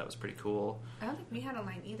yet. So that was pretty cool. I don't think we had a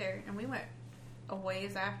line either. And we went a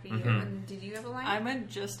ways after you. And did you have a line? I went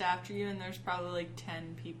just after you, and there's probably like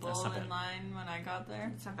 10 people in line when I got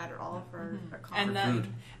there. It's not bad at all for a common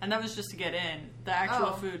food. And that was just to get in. The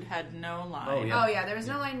actual food had no line. Oh yeah, there was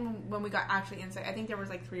no line when we got actually inside. I think there was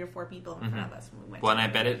like 3 or 4 people in front of us when we went. Well, and I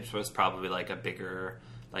bet it was probably like a bigger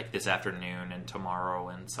like this afternoon and tomorrow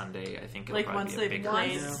and Sunday. I think it'll like probably once be a they've bigger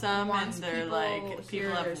played deal. some and they're like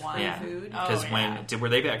people have won food. Because were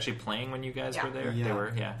they actually playing when you guys were there? Yeah. They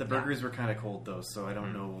were. The burgers were kind of cold though, so I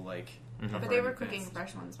don't know like. But they were cooking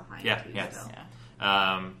fresh ones behind. Yeah, too, yes. So.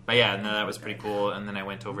 But yeah, no, that was pretty cool. And then I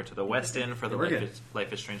went over to the West End for the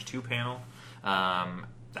Life is Strange 2 panel.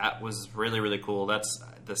 That was really, really cool. That's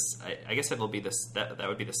this. I guess it'll be this. That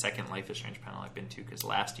would be the second Life is Strange panel I've been to, because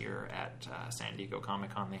last year at San Diego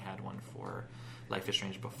Comic-Con they had one for Life is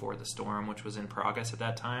Strange Before the Storm, which was in progress at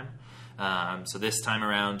that time. So this time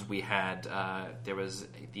around we had there was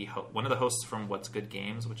one of the hosts from What's Good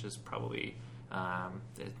Games, which is probably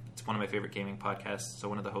it's one of my favorite gaming podcasts. So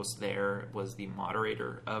one of the hosts there was the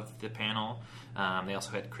moderator of the panel. They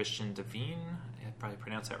also had Christian Devine. I probably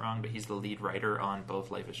pronounced that wrong, but he's the lead writer on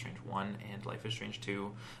both Life is Strange 1 and Life is Strange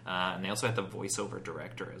 2. And they also had the voiceover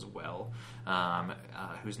director as well,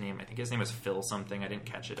 whose name, I think his name was Phil something. I didn't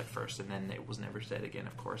catch it at first, and then it was never said again,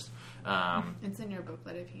 of course. It's in your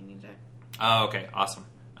booklet if you need it. Oh, okay. Awesome.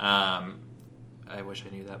 I wish I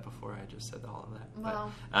knew that before I just said all of that.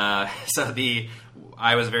 Well,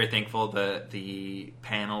 I was very thankful that the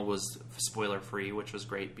panel was spoiler free, which was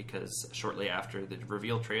great, because shortly after the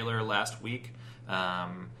reveal trailer last week, I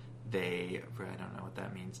don't know what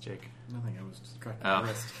that means, Jake. Nothing. I was just cracking my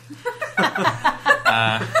wrist.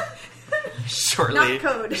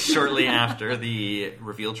 Shortly after the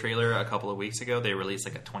reveal trailer a couple of weeks ago, they released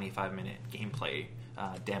like a 25-minute gameplay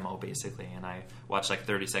demo, basically, and I watched like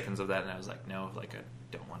 30 seconds of that, and I was like, no, like I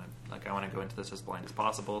don't want to, like I want to go into this as blind as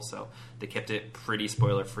possible. So they kept it pretty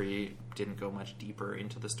spoiler free. Didn't go much deeper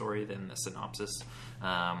into the story than the synopsis,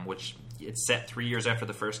 which it's set 3 years after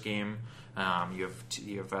the first game. You have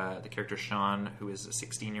the character Sean, who is a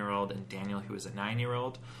 16-year-old, and Daniel, who is a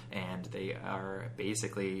 9-year-old, and they are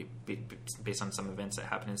basically based on some events that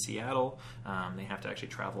happen in Seattle. They have to actually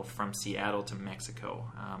travel from Seattle to Mexico,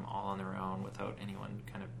 all on their own without anyone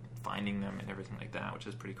kind of finding them and everything like that, which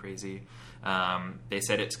is pretty crazy. They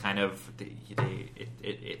said it's kind of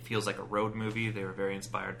it feels like a road movie. They were very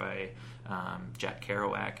inspired by Jack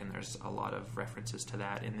Kerouac, and there's a lot of references to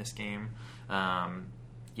that in this game.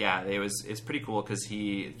 It's pretty cool because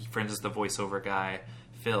he, for instance, the voiceover guy,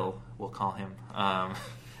 Phil, we'll call him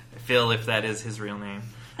Phil, if that is his real name.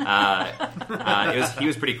 He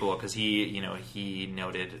was pretty cool because he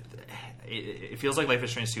noted it feels like Life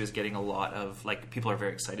is Strange 2 is getting a lot of, like, people are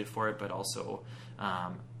very excited for it, but also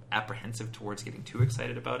apprehensive towards getting too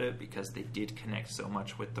excited about it, because they did connect so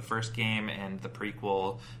much with the first game and the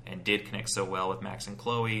prequel, and did connect so well with Max and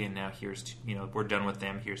Chloe, and now here's we're done with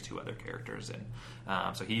them, here's two other characters. And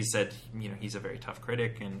so he said he's a very tough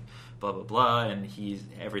critic and blah blah blah, and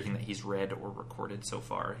everything that he's read or recorded so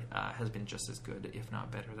far has been just as good, if not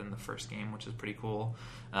better, than the first game, which is pretty cool.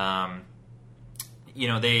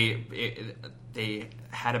 They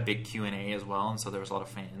had a big Q&A as well, and so there was a lot of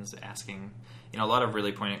fans asking a lot of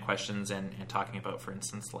really poignant questions and talking about, for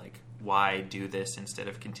instance, like, why do this instead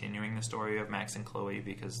of continuing the story of Max and Chloe,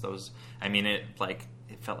 because it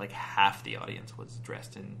felt like half the audience was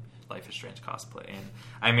dressed in Life is Strange cosplay, and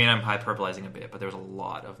I'm hyperbolizing a bit, but there was a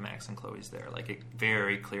lot of Max and Chloe's there. Like, it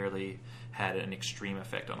very clearly had an extreme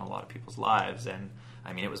effect on a lot of people's lives, and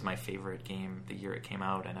it was my favorite game the year it came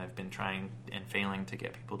out, and I've been trying and failing to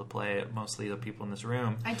get people to play it, mostly the people in this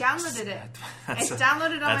room. I downloaded it. It's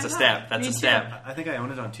downloaded on my phone. That's a step. I think I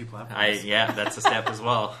own it on 2 platforms. That's a step as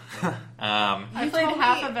well. I played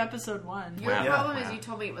half of episode 1. Your problem is you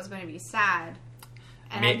told me it was going to be sad.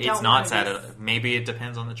 And it's not sad. Maybe it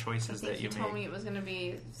depends on the choices that you make. You told me it was going to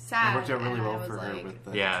be sad. It worked out really well for her with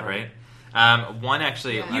the right? One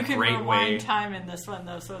actually, a you can great rewind way, time in this one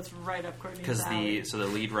though, so it's right up Courtney's alley. Because the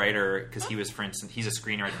lead writer, because he was, for instance, he's a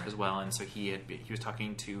screenwriter as well, and so he was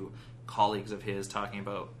talking to colleagues of his, talking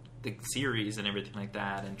about the series and everything like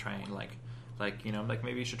that, and trying like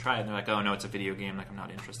maybe you should try it. And they're like, oh no, it's a video game, like I'm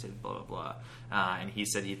not interested, blah blah blah. And he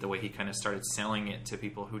said the way he kind of started selling it to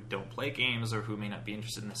people who don't play games or who may not be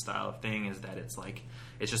interested in this style of thing is that it's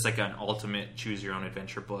just like an ultimate choose your own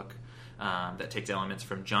adventure book. That takes elements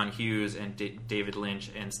from John Hughes and David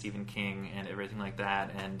Lynch and Stephen King and everything like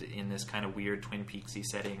that, and in this kind of weird Twin Peaksy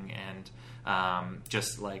setting, and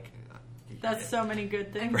just like that's so many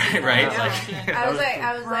good things. Right. I was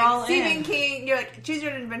like Stephen King. You're like, choose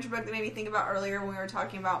your own adventure book. That made me think about earlier when we were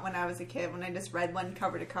talking about when I was a kid, when I just read one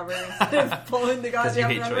cover to cover instead of pulling the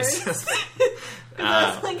goddamn numbers.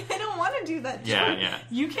 I was like, I don't want to do that. Yeah.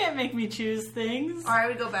 You can't make me choose things. Or I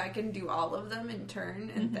would go back and do all of them in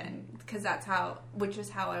turn, and then because which is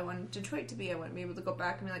how I wanted Detroit to be. I want to be able to go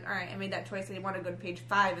back and be like, all right, I made that choice. I want to go to page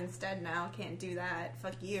 5 instead. Now I can't do that.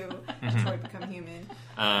 Fuck you, Detroit Become Human.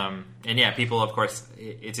 And yeah, people, of course,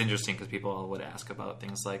 it's interesting because people would ask about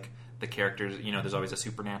things like the characters. There's always a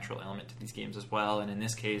supernatural element to these games as well, and in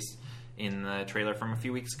this case, in the trailer from a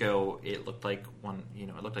few weeks ago, it looked like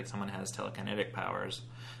someone has telekinetic powers,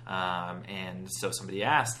 and so somebody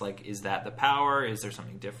asked, like, is that the power? Is there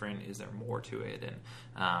something different? Is there more to it?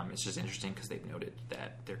 And it's just interesting because they've noted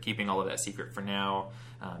that they're keeping all of that secret for now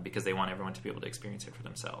because they want everyone to be able to experience it for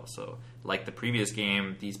themselves. So, like the previous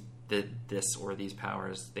game, these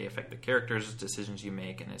powers, they affect the characters, decisions you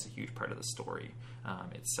make, and it's a huge part of the story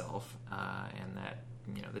itself, and that.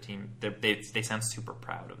 The team, they sound super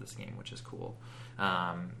proud of this game, which is cool.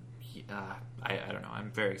 I don't know.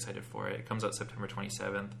 I'm very excited for it. It comes out September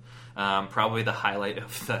 27th. Probably the highlight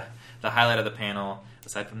of the panel,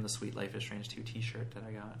 aside from the sweet Life is Strange 2 T-shirt that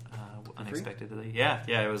I got unexpectedly. Yeah.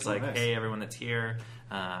 It was nice. Hey, everyone that's here,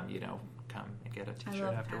 come and get a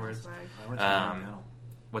T-shirt afterwards. I went to the wrong panel.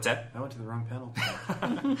 What's that? I went to the wrong panel.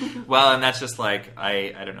 Well, and that's just like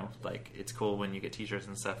I don't know. Like, it's cool when you get T-shirts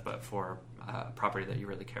and stuff, but for a property that you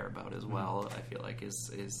really care about as well, I feel like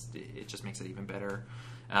is it just makes it even better.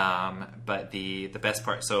 But the best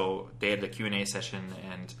part, so they had the Q&A session,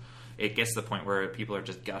 and it gets to the point where people are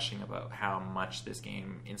just gushing about how much this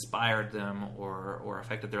game inspired them or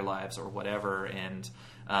affected their lives or whatever, and.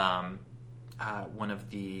 One of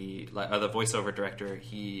the voiceover director,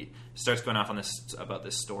 he starts going off on this about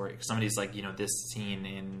this story. Somebody's like, this scene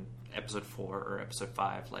in episode 4 or episode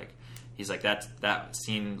 5, like, he's like, that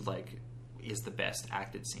scene, like, is the best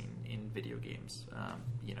acted scene in video games,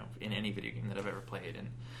 in any video game that I've ever played.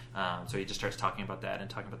 And so he just starts talking about that and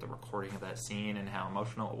talking about the recording of that scene and how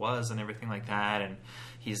emotional it was and everything like that. And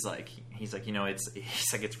he's like,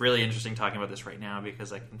 it's really interesting talking about this right now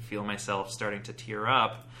because I can feel myself starting to tear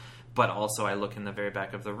up. But also, I look in the very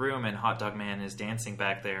back of the room, and Hot Dog Man is dancing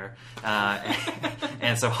back there.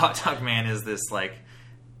 And so Hot Dog Man is this, like,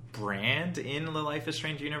 brand in the Life is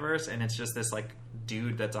Strange universe, and it's just this, like,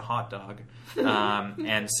 dude that's a hot dog.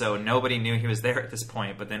 And so nobody knew he was there at this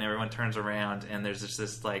point, but then everyone turns around, and there's just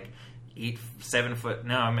this, like,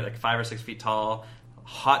 5 or 6 feet tall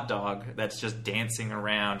hot dog that's just dancing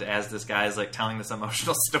around as this guy's, like, telling this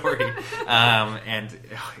emotional story. And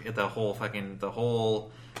the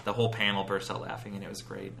whole panel burst out laughing, and it was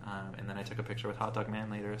great. And then I took a picture with Hot Dog Man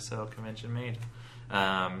later, so convention made.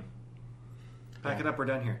 Pack it up, we're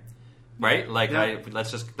done here. Right? Like, yeah.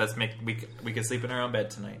 We could sleep in our own bed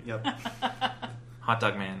tonight. Yep. Hot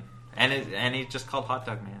Dog Man. And he just called Hot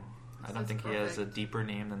Dog Man. I don't think he has a deeper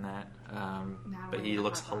name than that. But he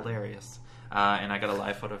looks hilarious. And I got a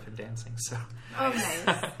live photo of him dancing. So. Oh,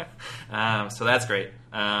 nice. So that's great.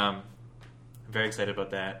 Very excited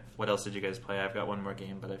about that. What else did you guys play? I've got one more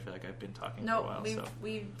game, but I feel like I've been talking for a while. No,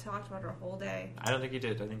 we've talked about it a whole day. I don't think you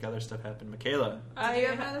did. I think other stuff happened. Michaela.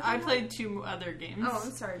 I played 2 other games. Oh,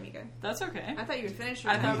 I'm sorry, Mika. That's okay. I thought you had finished.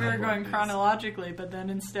 I thought we were going chronologically, but then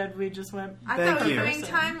instead we just went. I thought we were doing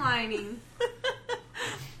timelining.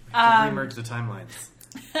 Remerge the timelines.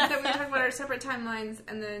 I thought we were talking about our separate timelines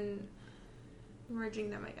and then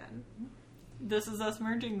merging them again. This is us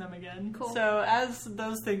merging them again. Cool. So as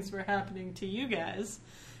those things were happening to you guys,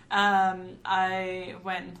 I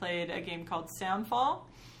went and played a game called Soundfall,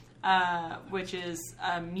 which is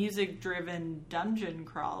a music-driven dungeon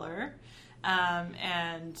crawler.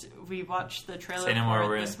 And we watched the trailer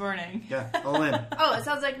for it this morning. Yeah, all in. Oh, it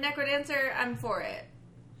sounds like Necrodancer. I'm for it.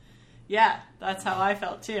 Yeah, that's how I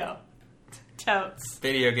felt too. Totes.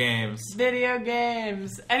 Video games.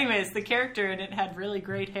 Anyways, the character in it had really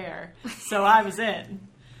great hair, so I was in.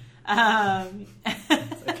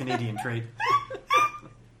 It's a Canadian trait.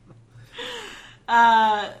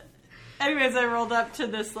 Anyways, I rolled up to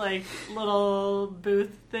this, like, little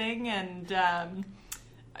booth thing and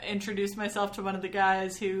introduced myself to one of the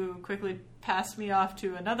guys, who quickly passed me off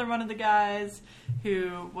to another one of the guys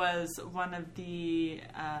who was one of the,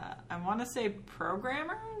 I want to say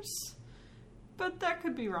programmers? But that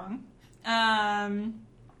could be wrong.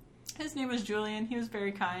 His name was Julian. He was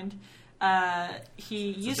very kind. He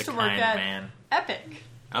used to work at Epic.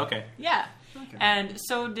 Okay. Yeah. Okay. And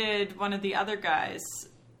so did one of the other guys,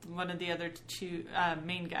 one of the other 2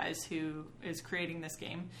 main guys who is creating this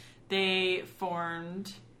game. They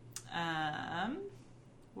formed...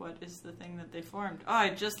 what is the thing that they formed? Oh, I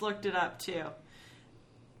just looked it up too.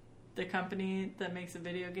 The company that makes a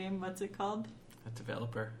video game, what's it called? A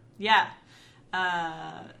developer. Yeah.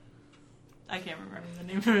 I can't remember the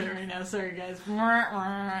name of it right now. Sorry, guys.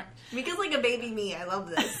 Mika's like a baby me. I love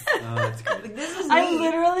this. Oh, that's good. Like, this is me. I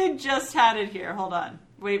literally just had it here. Hold on.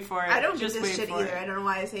 Wait for it. I don't just do this shit either. I don't know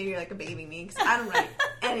why I say you're like a baby me, because I don't write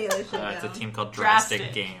any of this shit down. It's a team called Drastic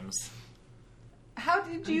Drastic. Games. How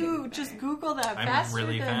did you just Google that I'm faster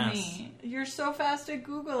really than fast. me? You're so fast at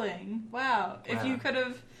Googling. Wow. If Wow. you could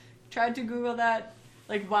have tried to Google that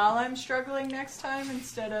like while I'm struggling next time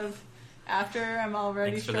instead of after I'm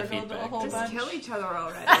already Thanks for the struggled a feedback. whole Just bunch. kill each other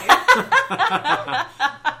already.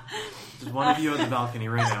 Just one of you on the balcony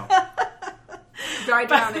right now. Dry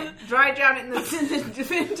drown it. Dry drown it in the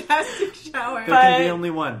fantastic shower. There can be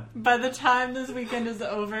only one. By the time this weekend is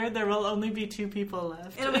over, there will only be 2 people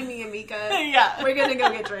left. It'll be me and Mika. Yeah. We're gonna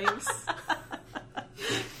go get drinks.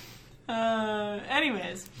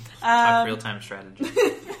 Anyways. Talk real-time strategy.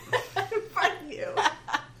 Fuck you.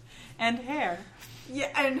 And hair. Yeah,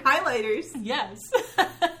 and highlighters. Yes.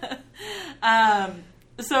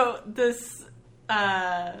 So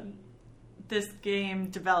this game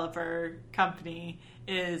developer company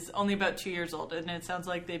is only about 2 years old, and it sounds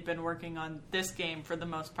like they've been working on this game for the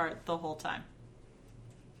most part the whole time.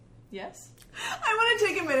 Yes? I want to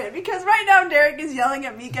take a minute because right now Derek is yelling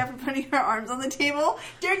at Mika for putting her arms on the table.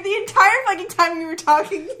 Derek, the entire fucking time you were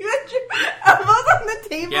talking, you had your elbows on the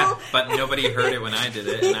table. Yeah, but nobody heard it when I did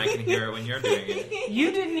it, and I can hear it when you're doing it.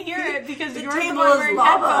 You didn't hear it because The you were the table one is wearing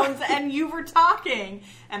lava. headphones and you were talking.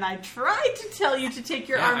 And I tried to tell you to take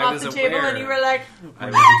your Yeah, arm I off was the table, aware. and you were like, I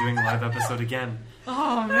will be doing a live episode again.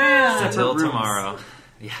 oh, man. Separate Until rooms. tomorrow.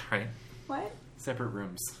 Yeah, right. What? Separate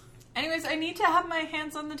rooms. Anyways, I need to have my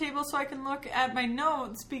hands on the table so I can look at my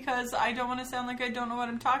notes because I don't want to sound like I don't know what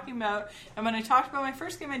I'm talking about. And when I talked about my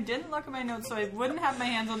first game, I didn't look at my notes so I wouldn't have my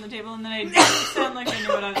hands on the table, and then I didn't sound like I knew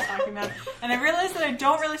what I was talking about. And I realized that I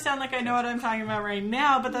don't really sound like I know what I'm talking about right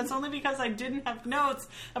now, but that's only because I didn't have notes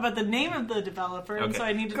about the name of the developer, and Okay. so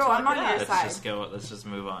I need to Girl, talk I'm on it your up. Let's side. just go. Let's just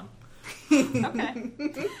move on. Okay.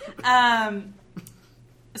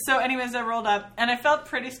 So anyways, I rolled up, and I felt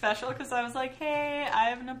pretty special because I was like, hey,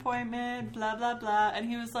 I have an appointment, blah, blah, blah. And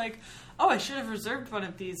he was like, oh, I should have reserved one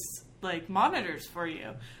of these, like, monitors for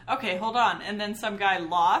you. Okay, hold on. And then some guy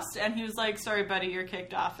lost, and he was like, sorry, buddy, you're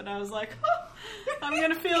kicked off. And I was like, oh, I'm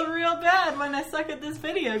going to feel real bad when I suck at this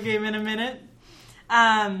video game in a minute.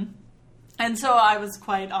 And so I was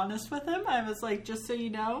quite honest with him. I was like, just so you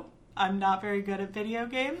know, I'm not very good at video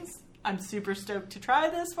games. I'm super stoked to try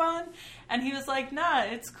this one. And he was like, nah,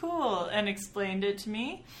 it's cool, and explained it to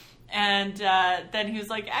me. And then he was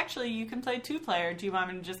like, actually, you can play 2-player. Do you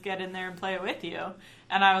want me to just get in there and play it with you?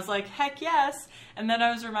 And I was like, heck yes. And then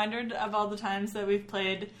I was reminded of all the times that we've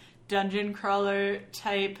played dungeon crawler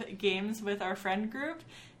type games with our friend group.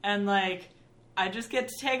 And like, I just get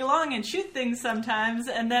to tag along and shoot things sometimes,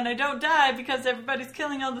 and then I don't die because everybody's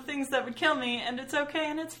killing all the things that would kill me, and it's okay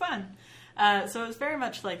and it's fun. So it's very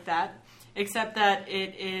much like that, except that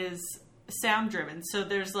it is sound driven. So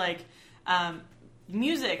there's like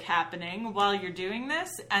music happening while you're doing this,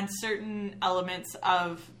 and certain elements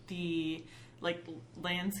of the like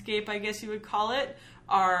landscape, I guess you would call it,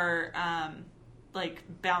 are like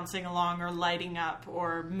bouncing along or lighting up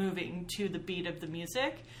or moving to the beat of the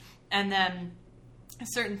music. And then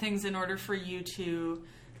certain things, in order for you to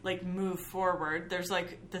like move forward, there's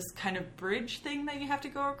like this kind of bridge thing that you have to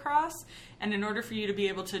go across, and in order for you to be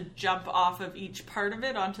able to jump off of each part of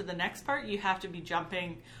it onto the next part, you have to be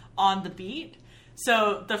jumping on the beat.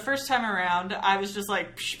 So the first time around, I was just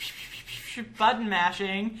like button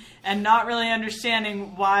mashing and not really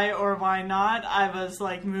understanding why or why not I was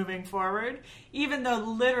like moving forward, even though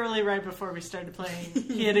literally right before we started playing,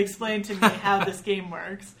 he had explained to me how this game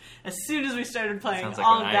works. As soon as we started playing, Sounds like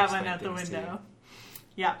all when of I that went out explained the things to window.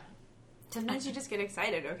 Yeah, Sometimes you just get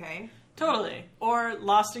excited, okay? totally. Or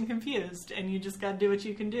lost and confused, and you just gotta do what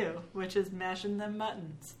you can do, which is mashing them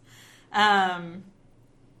buttons. And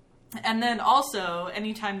then also,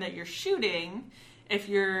 anytime that you're shooting, if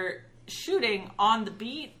you're shooting on the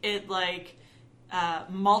beat, it like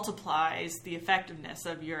multiplies the effectiveness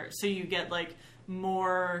of your, so you get like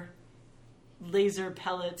more laser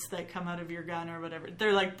pellets that come out of your gun or whatever.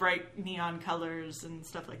 They're like bright neon colors and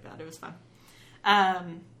stuff like that. It was fun.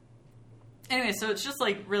 Anyway, so it's just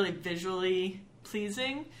like really visually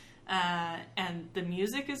pleasing, and the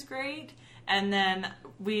music is great. And then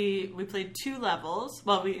we played 2 levels.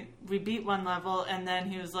 Well, we beat 1 level, and then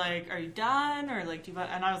he was like, "Are you done?" Or like, "Do you want?"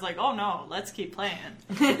 And I was like, "Oh no, let's keep playing."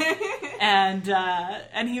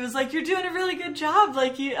 and he was like, "You're doing a really good job."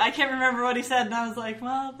 Like I can't remember what he said, and I was like,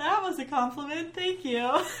 "Well, that was a compliment. Thank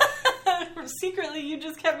you." Secretly, you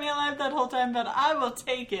just kept me alive that whole time, but I will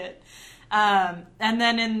take it. And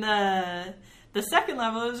then in the second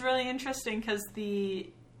level was really interesting because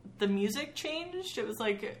the music changed. It was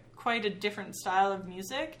like quite a different style of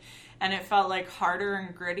music, and it felt like harder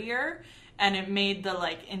and grittier, and it made the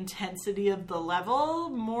like intensity of the level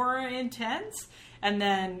more intense. And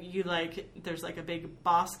then there's like a big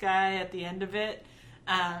boss guy at the end of it.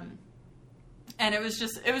 And it was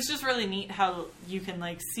just really neat how you can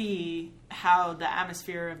like see how the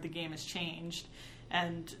atmosphere of the game has changed,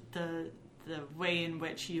 and the way in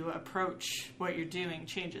which you approach what you're doing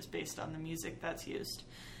changes based on the music that's used.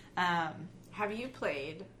 Have you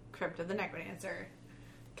played Crypt of the Necrodancer?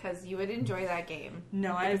 Because you would enjoy that game.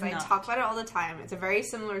 No, I have not. I talk about it all the time. It's a very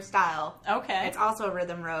similar style. Okay. It's also a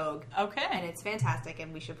rhythm rogue. Okay. And it's fantastic,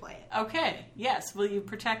 and we should play it. Okay. Yes. Will you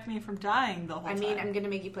protect me from dying the whole time? I mean, I'm going to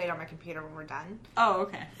make you play it on my computer when we're done. Oh,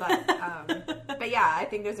 okay. But yeah, I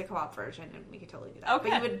think there's a co-op version, and we could totally do that.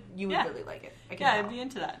 Okay. But you would really like it. I can yeah, tell. I'd be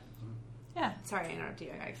into that. Yeah. Sorry, I interrupted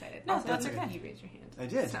you. I got excited. No, also, that's okay. You raised your hand. I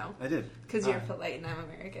did. I did. Because you're polite and I'm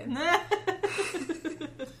American.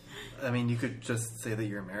 I mean, you could just say that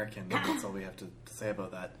you're American. That's all we have to say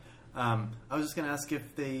about that. I was just going to ask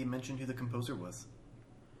if they mentioned who the composer was.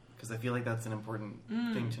 Because I feel like that's an important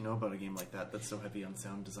thing to know about a game like that that's so heavy on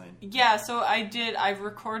sound design. Yeah, so I've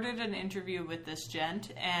recorded an interview with this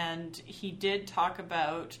gent, and he did talk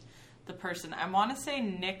about the person. I want to say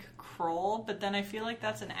Nick Kroll, but then I feel like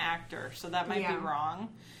that's an actor, so that might be wrong.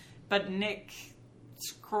 But Nick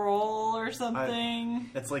Kroll or something.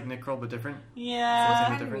 It's like Nick Kroll, but different? Yeah.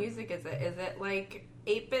 So what kind of music is it? Is it like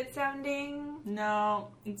 8-bit sounding? No,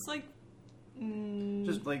 it's like...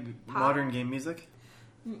 just like pop? Modern game music?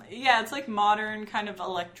 Yeah, it's like modern, kind of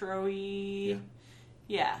electro-y.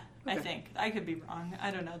 Yeah, okay. I think. I could be wrong.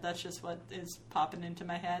 I don't know. That's just what is popping into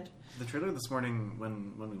my head. The trailer this morning,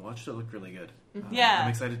 when we watched it, looked really good. Yeah. I'm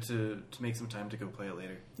excited to make some time to go play it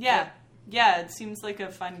later. Yeah, it seems like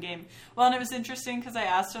a fun game. Well, and it was interesting because I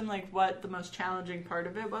asked him like what the most challenging part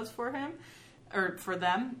of it was for him, or for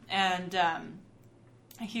them, and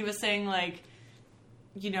he was saying like,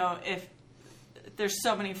 you know, if there's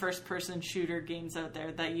so many first-person shooter games out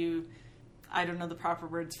there that I don't know the proper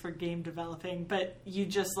words for game developing, but you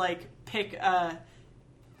just like pick a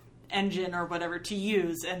engine or whatever to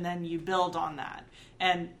use and then you build on that.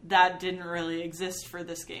 And that didn't really exist for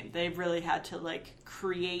this game. They really had to like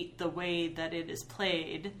create the way that it is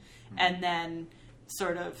played and then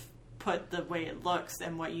sort of put the way it looks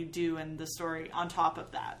and what you do and the story on top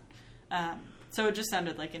of that. So it just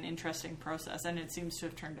sounded like an interesting process, and it seems to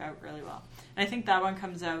have turned out really well. And I think that one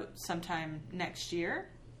comes out sometime next year.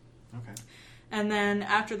 Okay. And then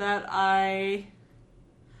after that, I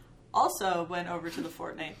also went over to the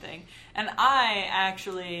Fortnite thing. And I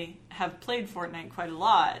actually have played Fortnite quite a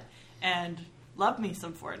lot and love me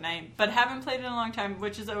some Fortnite, but haven't played it in a long time,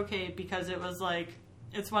 which is okay because it was like,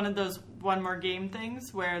 it's one of those one more game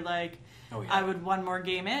things where like I would one more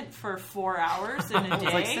game it for 4 hours in a day.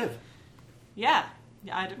 It's like Civ. Yeah.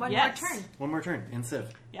 One more turn. One more turn in Civ.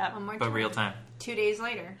 Yeah. One more but turn. real time. 2 days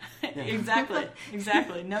later. Exactly.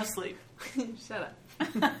 Exactly. No sleep. Shut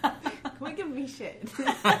up. Don't give me shit.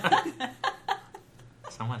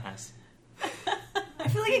 Someone has. I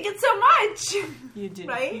feel like I get so much. You do.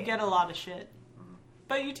 Right? You get a lot of shit.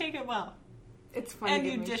 But you take it well. It's fun and to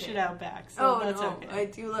you give me dish shit. it out back. So that's okay. I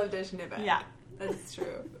do love dishing it back. Yeah. That's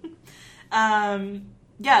true.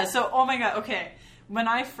 Yeah, so, oh my god, okay. When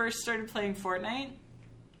I first started playing Fortnite,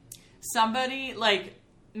 somebody, like,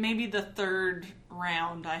 maybe the third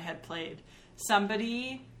round I had played,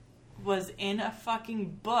 somebody was in a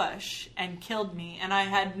fucking bush and killed me, and I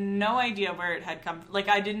had no idea where it had come from. Like,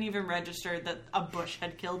 I didn't even register that a bush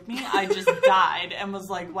had killed me. I just died and was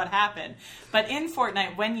like, what happened? But in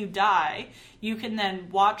Fortnite, when you die, you can then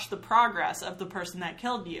watch the progress of the person that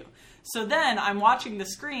killed you. So then I'm watching the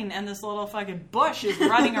screen and this little fucking bush is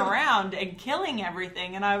running around and killing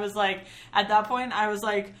everything. And I was like, at that point, I was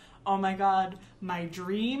like, oh my god, my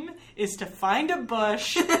dream is to find a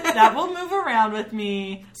bush that will move around with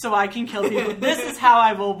me so I can kill people. This is how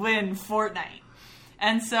I will win Fortnite.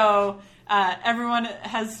 And so everyone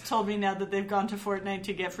has told me now that they've gone to Fortnite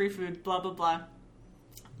to get free food, blah, blah, blah.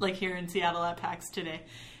 Like here in Seattle at PAX today.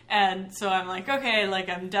 And so I'm like, okay, like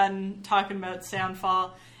I'm done talking about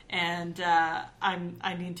Soundfall. And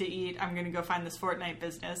I need to eat. I'm going to go find this Fortnite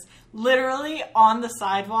business. Literally on the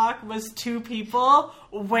sidewalk was 2 people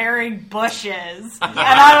wearing bushes. And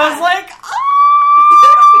I was like,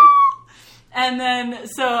 oh! And then,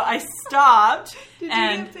 so I stopped. Did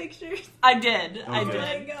and you get pictures? I did. Okay. I did. Oh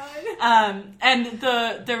my god. And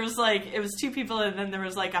there was like, it was 2 people and then there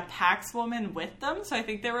was like a PAX woman with them. So I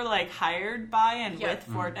think they were like hired by and with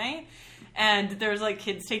Fortnite. And there's like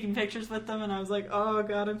kids taking pictures with them, and I was like, oh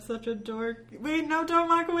god, I'm such a dork. Wait, no, don't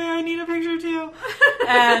walk away, I need a picture too.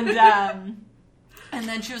 And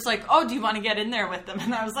then she was like, oh, do you want to get in there with them?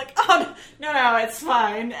 And I was like, oh, no, it's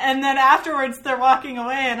fine. And then afterwards they're walking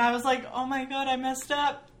away, and I was like, oh my god, I messed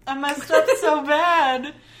up so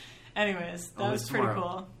bad. Anyways, that was pretty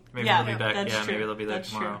cool. Maybe they'll be back. Yeah, maybe they'll be there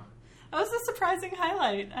tomorrow. True. That was a surprising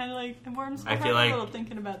highlight. I warms my heart a little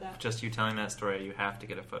thinking about that. Just you telling that story, you have to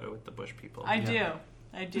get a photo with the bush people. I do.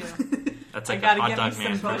 That's like a hot dog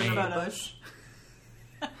man for me. Photos.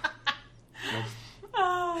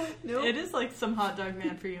 Oh, nope. It is like some hot dog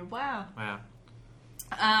man for you. Wow.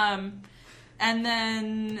 And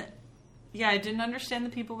then, I didn't understand the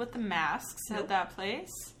people with the masks at that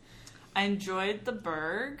place. I enjoyed the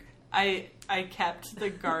Berg. I kept the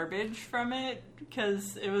garbage from it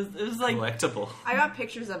because it was like collectible. I got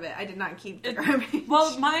pictures of it. I did not keep the garbage.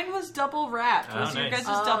 Well, mine was double wrapped. Was your guys'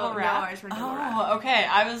 double wrapped? No, ours were double wrapped. Okay.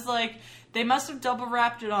 I was like, they must have double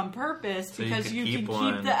wrapped it on purpose because you could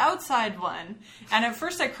keep the outside one. And at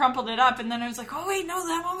first I crumpled it up, and then I was like, oh wait, no,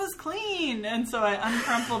 that one was clean. And so I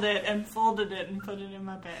uncrumpled it and folded it and put it in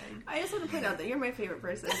my bag. I just want to point out that you're my favorite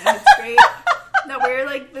person, and it's great that we're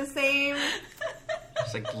like the same.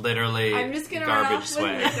 It's like literally I'm just gonna garbage run off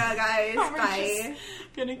swag. With Mika, guys. Bye.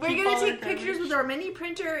 We're gonna take pictures with our mini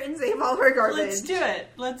printer and save all of our garbage. Let's do it.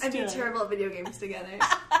 And be terrible at video games together.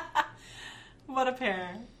 What a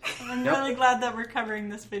pair. I'm really glad that we're covering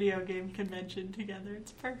this video game convention together.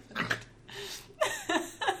 It's perfect.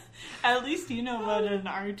 At least you know about an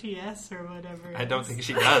RTS or whatever. I don't think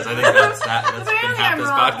she does. I think that's been half this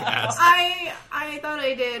podcast. I thought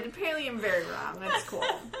I did. Apparently I'm very wrong. That's cool.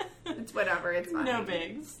 It's whatever. It's fine. No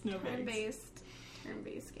bigs.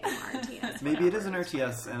 Turn-based game RTS. Maybe it is an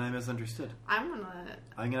RTS and I misunderstood. I'm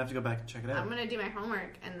gonna have to go back and check it out. I'm gonna do my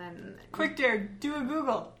homework and then... Quick, Derek, do a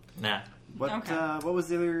Google. Nah. What was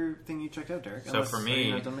the other thing you checked out, Derek? So for me... Are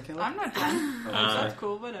you not done, Michaela? I'm not done. That's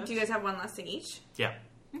cool. What else? Do you guys have one last thing each? Yeah.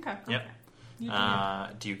 Okay. Yep.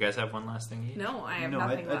 Do you guys have one last thing each? No, I have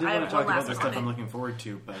nothing. I did want to talk about the stuff I'm looking forward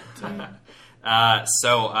to, but...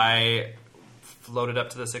 So I floated up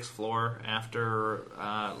to the 6th floor after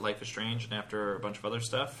Life is Strange and after a bunch of other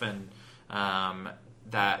stuff, and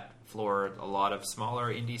that floor, a lot of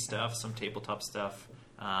smaller indie stuff, some tabletop stuff.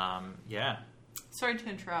 Sorry to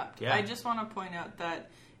interrupt. Yeah. I just want to point out that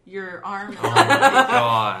your arm is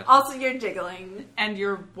God. Also, you're jiggling. And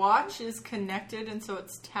your watch is connected, and so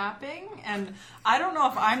it's tapping. And I don't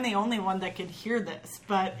know if I'm the only one that can hear this,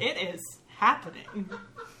 but it is happening.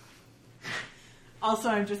 Also,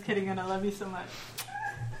 I'm just kidding, and I love you so much.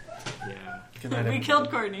 Yeah. We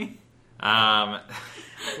killed Courtney. It's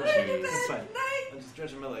fine. I'm just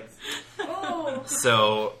stretching my legs. Oh.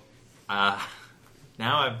 So, now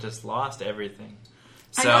I've just lost everything.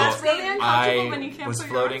 So I was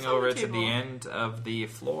floating over to the end of the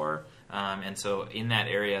floor, and so in that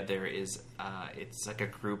area there is it's like a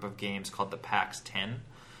group of games called the PAX 10,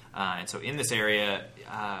 and so in this area,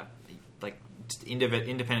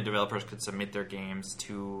 independent developers could submit their games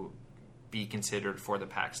to be considered for the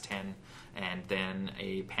PAX 10, and then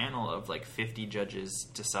a panel of like 50 judges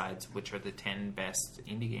decides which are the 10 best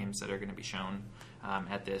indie games that are going to be shown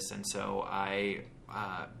at this, and so I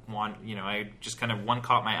just kind of one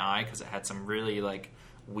caught my eye because it had some really like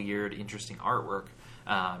weird, interesting artwork,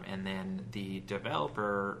 and then the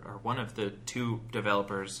developer, or one of the two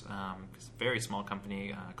developers, it's a very small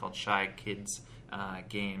company called Shy Kids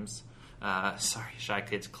Games. Shy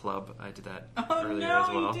Kids Club. I did that earlier as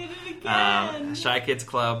well. You did it again. Shy Kids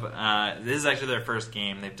Club. This is actually their first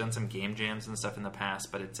game. They've done some game jams and stuff in the past,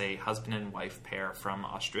 but it's a husband and wife pair from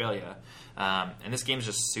Australia, and this game is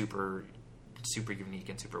just super unique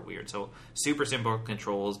and super weird. So super simple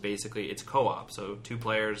controls. Basically, it's co-op. So 2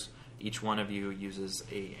 players. Each one of you uses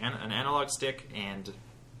an analog stick and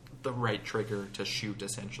the right trigger to shoot,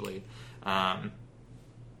 essentially. And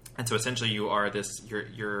so essentially, you are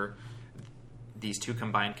you're these 2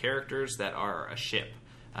 combined characters that are a ship.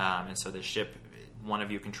 And so the ship, one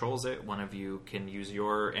of you controls it. One of you can use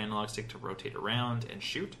your analog stick to rotate around and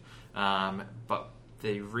shoot. But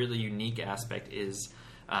the really unique aspect is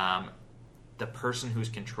the person who's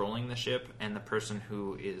controlling the ship and the person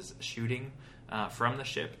who is shooting from the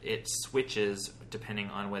ship, it switches depending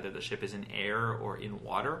on whether the ship is in air or in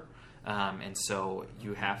water. And so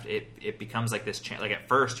you have to, it becomes like this like at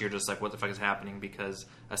first you're just like, what the fuck is happening, because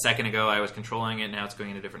a second ago I was controlling it, now it's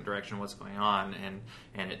going in a different direction, what's going on,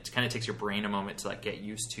 and it kind of takes your brain a moment to like get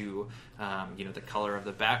used to the color of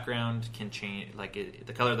the background can change, like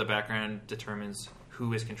the color of the background determines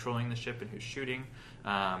who is controlling the ship and who's shooting.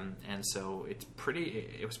 And so it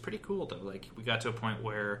was pretty cool though. Like we got to a point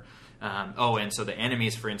where, and so the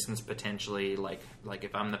enemies, for instance, potentially like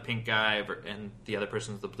if I'm the pink guy and the other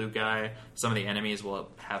person's the blue guy, some of the enemies will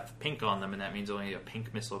have pink on them, and that means only a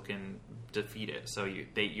pink missile can defeat it. So you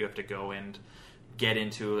have to go and get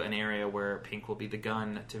into an area where pink will be the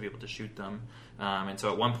gun to be able to shoot them. And so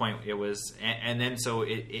at one point it was, and then so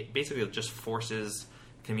it basically just forces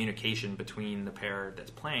communication between the pair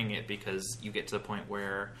that's playing it, because you get to the point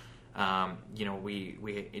where we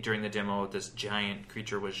during the demo, this giant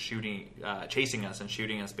creature was chasing us and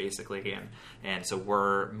shooting us basically, and so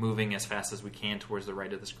we're moving as fast as we can towards the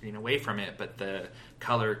right of the screen away from it, but the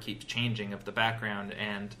color keeps changing of the background,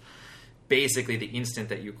 and basically the instant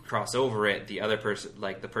that you cross over it, the other person,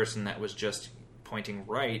 like the person that was just pointing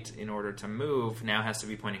right in order to move, now has to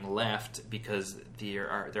be pointing left because there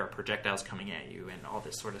are projectiles coming at you and all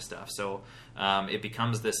this sort of stuff. So it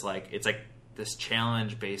becomes this it's like this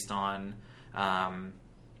challenge based on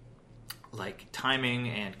like timing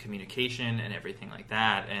and communication and everything like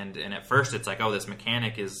that. And at first it's like, oh, this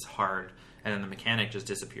mechanic is hard, and then the mechanic just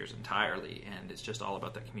disappears entirely, and it's just all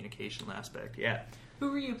about that communication aspect. Yeah.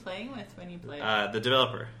 Who were you playing with when you played? The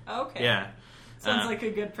developer. Oh, okay. Yeah. Sounds like a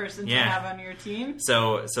good person to have on your team.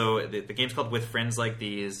 So the game's called With Friends Like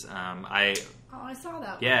These. I saw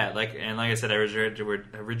that one. Yeah, like I said,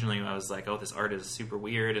 originally I was like, oh, this art is super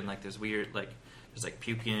weird, and like there's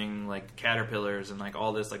puking like caterpillars and like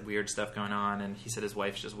all this like weird stuff going on, and he said his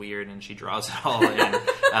wife's just weird and she draws it all in.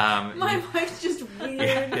 My wife's just weird.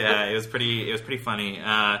 Yeah, it was pretty funny.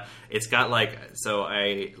 It's got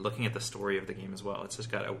looking at the story of the game as well, it's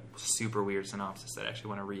just got a super weird synopsis that I actually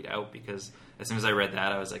want to read out, because as soon as I read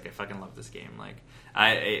that, I was like, I fucking love this game. Like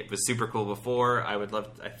it was super cool before. I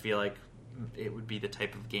feel like it would be the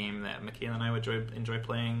type of game that Michaela and I would enjoy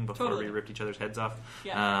playing before we ripped each other's heads off.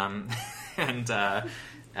 Yeah.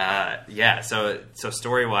 So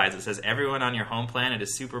story-wise, it says, everyone on your home planet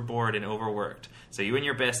is super bored and overworked. So you and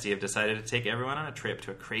your bestie have decided to take everyone on a trip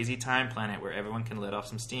to a crazy time planet where everyone can let off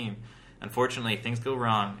some steam. Unfortunately, things go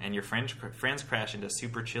wrong, and your friends crash into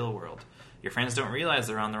Super Chill World. Your friends don't realize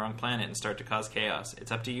they're on the wrong planet and start to cause chaos.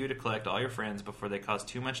 It's up to you to collect all your friends before they cause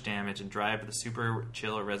too much damage and drive the Super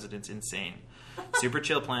Chill residents insane. Super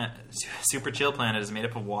Chill Planet is made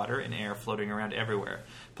up of water and air floating around everywhere.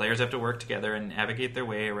 Players have to work together and navigate their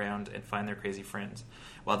way around and find their crazy friends.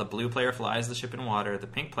 While the blue player flies the ship in water, the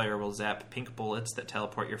pink player will zap pink bullets that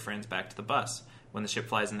teleport your friends back to the bus. When the ship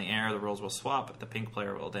flies in the air, the roles will swap. The pink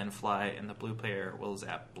player will then fly, and the blue player will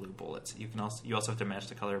zap blue bullets. You also have to match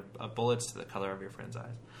the color of bullets to the color of your friend's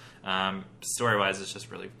eyes. Story-wise, it's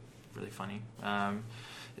just really, really funny.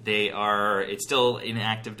 It's still in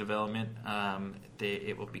active development.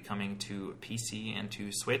 It will be coming to PC and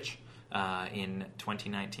to Switch in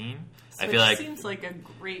 2019. Switch I feel like seems like a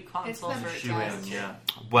great console for it. Yeah.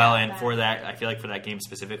 Well, and for that, I feel like for that game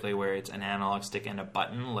specifically, where it's an analog stick and a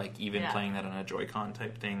button, like even playing that on a Joy-Con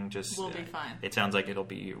type thing, just will be fine. It sounds like it'll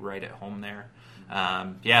be right at home there.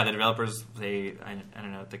 The developers, I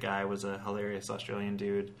don't know, the guy was a hilarious Australian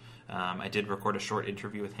dude. I did record a short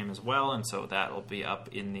interview with him as well, and so that will be up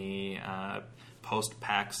in the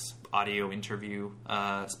post-PAX audio interview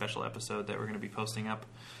special episode that we're going to be posting up.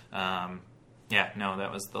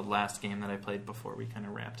 That was the last game that I played before we kind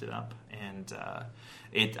of wrapped it up, and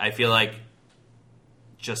I feel like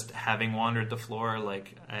just having wandered the floor,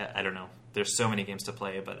 like I don't know, there's so many games to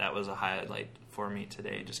play, but that was a highlight for me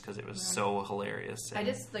today, just because it was so hilarious. I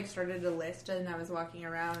just started a list and I was walking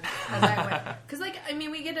around as I went, because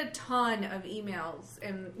we get a ton of emails,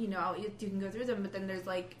 and you can go through them, but then there's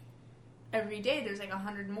every day there's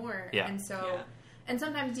 100 more, and so. Yeah. And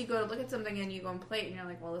sometimes you go to look at something and you go and play it and you're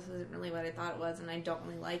like, well, this isn't really what I thought it was, and I don't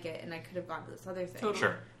really like it, and I could have gone to this other thing. Totally.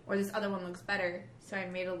 Sure. Or this other one looks better. So I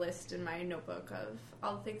made a list in my notebook of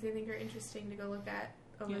all the things I think are interesting to go look at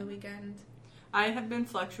over the weekend. I have been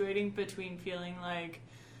fluctuating between feeling like,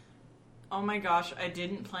 oh my gosh, I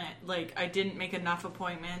didn't make enough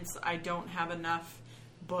appointments, I don't have enough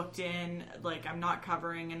booked in, I'm not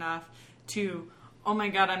covering enough, to, oh my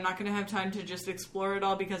god, I'm not going to have time to just explore it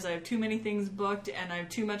all because I have too many things booked and I have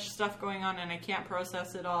too much stuff going on and I can't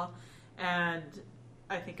process it all, and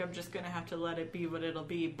I think I'm just going to have to let it be what it'll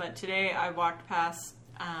be. But today I walked past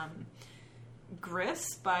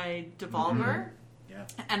Gris by Devolver, Mm-hmm.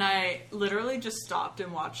 Yeah. And I literally just stopped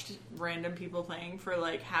and watched random people playing for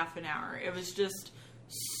half an hour. It was just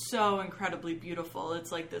so incredibly beautiful. It's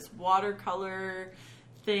this watercolor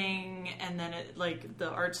thing, and then the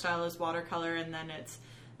art style is watercolor, and then it's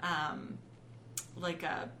a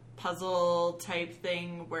puzzle type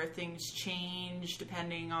thing where things change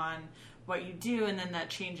depending on what you do, and then that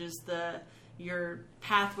changes your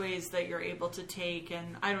pathways that you're able to take,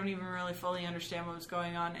 and I don't even really fully understand what was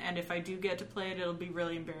going on. And if I do get to play it, it'll be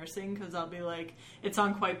really embarrassing because I'll be like, it's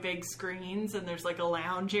on quite big screens and there's like a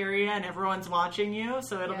lounge area and everyone's watching you,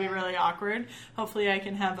 so it'll be really awkward. Hopefully I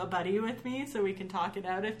can have a buddy with me so we can talk it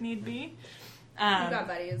out if need be. You got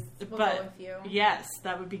buddies. We'll go with you. Yes,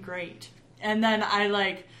 that would be great. And then I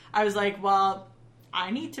was like, well,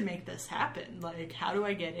 I need to make this happen. Like, how do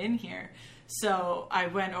I get in here? So I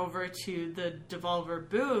went over to the Devolver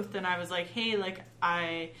booth and I was like, hey, like,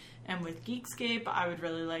 I am with Geekscape. I would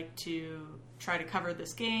really like to try to cover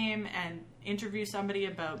this game and interview somebody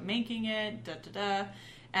about making it,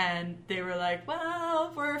 And they were like,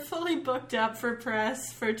 well, we're fully booked up for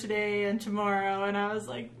press for today and tomorrow. And I was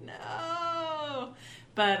like, no.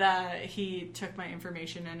 But he took my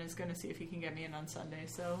information and is going to see if he can get me in on Sunday.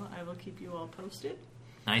 So I will keep you all posted.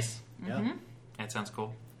 Nice. Mm-hmm. Yeah. That sounds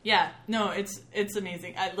cool. Yeah, no, it's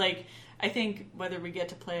amazing. I think whether we get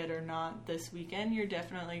to play it or not this weekend, you're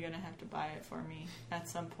definitely going to have to buy it for me at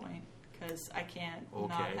some point because I can't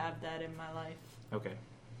not have that in my life. Okay.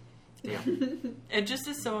 Yeah. It just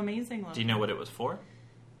is so amazing. Do you know what it was for?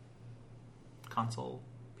 Console,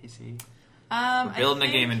 PC? We're building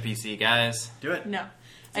a game in PC, guys. Do it. No.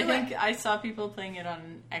 I think I saw people playing it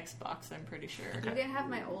on Xbox, I'm pretty sure. Okay. I'm going to have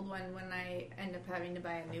my old one when I end up having to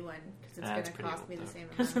buy a new one because it's going to cost me the same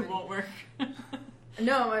amount. Because it won't work.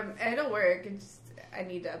 No, it'll work. It's just, I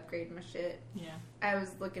need to upgrade my shit. Yeah. I was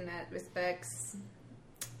looking at my specs.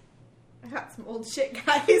 I got some old shit,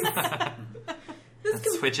 guys.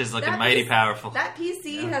 Switch is looking mighty powerful. That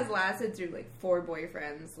PC has lasted through like 4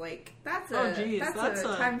 boyfriends. Like that's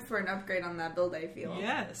a time for an upgrade on that build. I feel.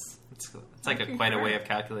 Yes. It's like quite a way of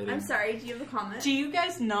calculating. I'm sorry. Do you have a comment? Do you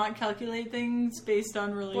guys not calculate things based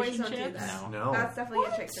on relationships? Boys don't do that. No. That's definitely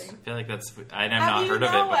a chick thing. I feel like I've not heard of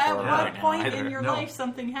it before. At what point in your life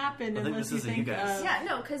something happened? I think unless this you is think you guys. Yeah,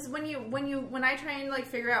 no, because when I try and like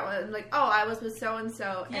figure out what, like, oh, I was with so and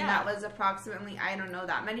so, and that was approximately, I don't know,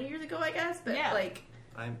 that many years ago, I guess, but like.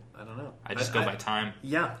 I don't know. I just go by time.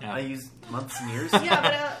 Yeah, I use months and years.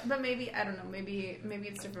 Yeah, but maybe I don't know. Maybe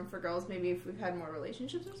it's different for girls. Maybe if we've had more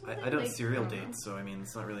relationships or something. I don't serial date, so I mean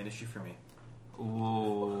it's not really an issue for me.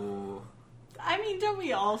 Ooh. I mean, don't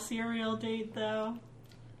we all serial date though?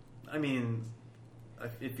 I mean,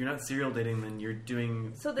 if you're not serial dating, then you're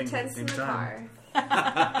doing. So the tent's in the time.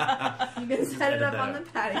 car. You can set it up on the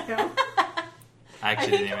patio. I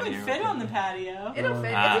think it would fit on the patio. It'll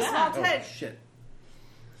fit. It's a small tent. Oh, shit.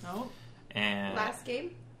 No. And last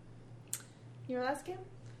game? Your last game?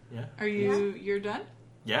 Yeah. Are you? You're done?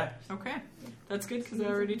 Yeah. Okay, that's good because I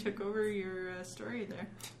already took over your story there.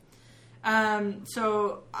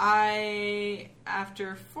 So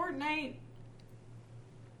after Fortnite,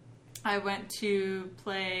 I went to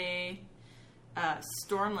play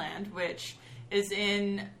Stormland, which is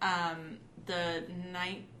in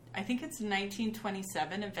I think it's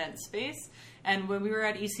 1927 event space. And when we were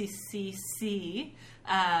at ECCC,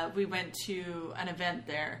 we went to an event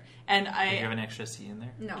there. And Do you have an extra C in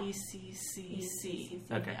there? No. ECCC.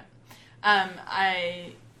 Okay. Yeah.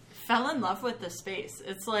 I fell in love with the space.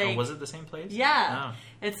 It's like... Oh, was it the same place? Yeah. Oh.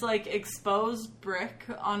 It's like exposed brick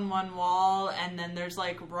on one wall, and then there's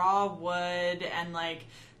like raw wood, and like...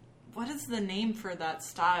 What is the name for that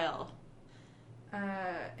style?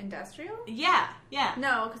 Industrial? Yeah.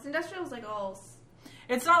 No, because industrial is like all...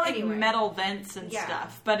 It's not like metal vents and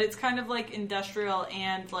stuff, but it's kind of like industrial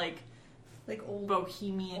and like old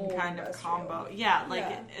bohemian old kind of industrial. combo. Yeah, like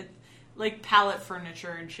it like pallet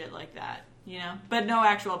furniture and shit like that, you know? But no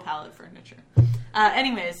actual pallet furniture.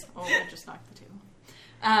 Anyways, I just knocked the table.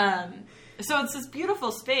 So it's this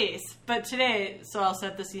beautiful space, but today, so I'll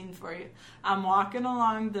set the scene for you. I'm walking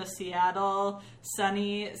along the Seattle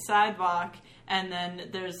sunny sidewalk, and then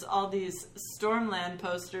there's all these Stormland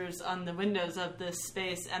posters on the windows of this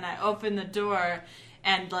space, and I open the door,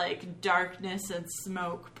 and like darkness and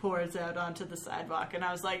smoke pours out onto the sidewalk, and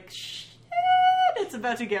I was like, shit, it's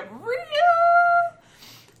about to get real!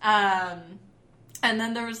 And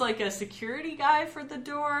then there was like a security guy for the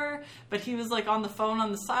door, but he was like on the phone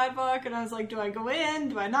on the sidewalk, and I was like, do I go in?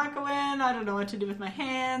 Do I not go in? I don't know what to do with my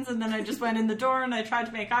hands. And then I just went in the door and I tried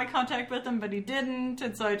to make eye contact with him, but he didn't,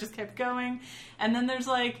 and so I just kept going. And then there's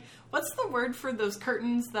like, what's the word for those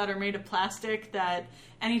curtains that are made of plastic that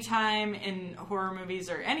anytime in horror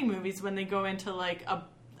movies or any movies when they go into like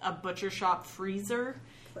a butcher shop freezer,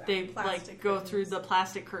 they like go through the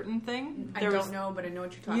plastic curtain thing? I don't know, but I know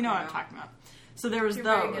what you're talking about. You know what I'm talking about. So there was You're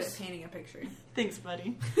those. very good at painting a picture. Thanks,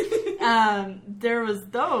 buddy. There was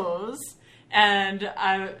those, and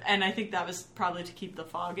I think that was probably to keep the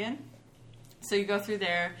fog in. So you go through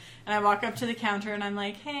there, and I walk up to the counter, and I'm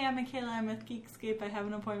like, hey, I'm Michaela, I'm with Geekscape, I have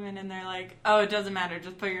an appointment, and they're like, oh, it doesn't matter,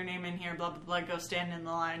 just put your name in here, blah, blah, blah, go stand in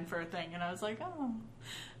the line for a thing. And I was like, oh,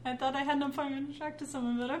 I thought I had an appointment to talk to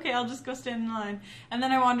someone, but okay, I'll just go stand in the line. And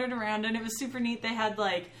then I wandered around, and it was super neat. They had,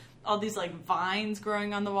 like, all these, like, vines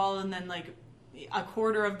growing on the wall, and then, like, a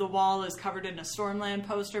quarter of the wall is covered in a Stormland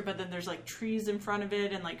poster, but then there's, like, trees in front of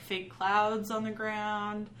it, and, like, fake clouds on the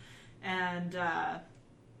ground, and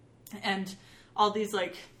all these,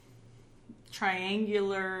 like,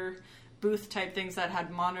 triangular booth type things that had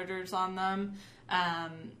monitors on them.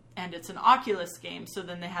 And it's an Oculus game, so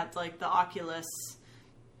then they had, like, the Oculus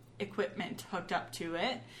equipment hooked up to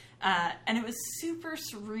it. And it was super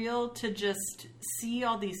surreal to just see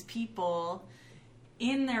all these people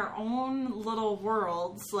in their own little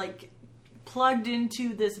worlds, like, plugged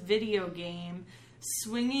into this video game,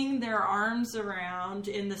 swinging their arms around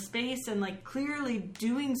in the space and, like, clearly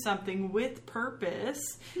doing something with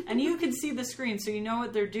purpose. And you can see the screen, so you know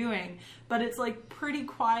what they're doing. But it's, like, pretty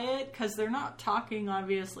quiet because they're not talking,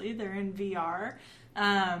 obviously. They're in VR.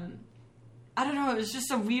 I don't know. It was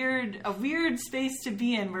just a weird space to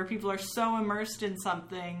be in where people are so immersed in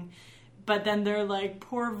something, but then their, like,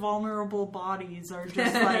 poor vulnerable bodies are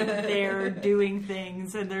just, like, there doing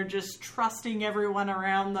things, and they're just trusting everyone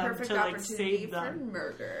around them to, like, save them. For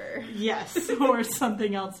murder. Yes, or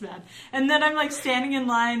something else bad. And then I'm, like, standing in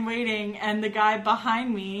line waiting, and the guy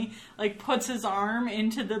behind me, like, puts his arm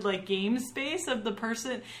into the, like, game space of the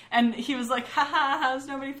person, and he was like, haha, how's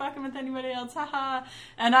nobody fucking with anybody else, haha.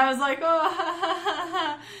 And I was like, oh, ha ha ha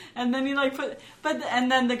ha. And then he, like,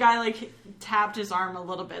 and then the guy, like, tapped his arm a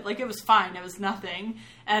little bit. Like, it was fine, it was nothing.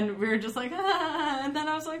 And we were just like, ah. And then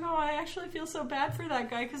I was like, oh, I actually feel so bad for that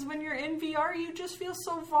guy, because when you're in VR, you just feel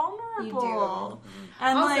so vulnerable. You do.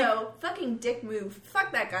 And also, like, fucking dick move.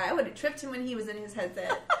 Fuck that guy. I would have tripped him when he was in his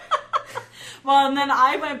headset. Well, and then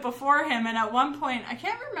I went before him, and at one point, I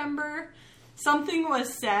can't remember, something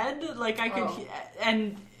was said, like, I could,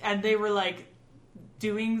 and they were, like,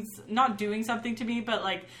 not doing something to me, but,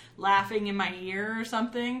 like, laughing in my ear or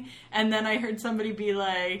something. And then I heard somebody be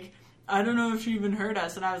like, I don't know if she even heard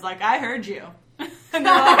us. And I was like, I heard you. And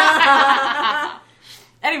like,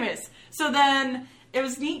 anyways, so then it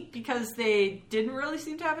was neat because they didn't really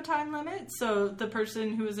seem to have a time limit. So the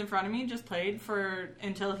person who was in front of me just played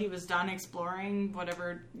until he was done exploring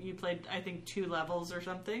whatever you played, I think 2 levels or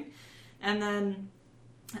something. And then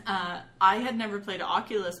I had never played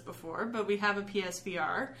Oculus before, but we have a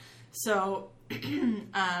PSVR. So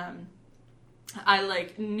I,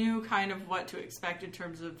 like, knew kind of what to expect in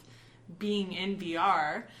terms of being in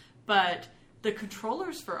VR, but the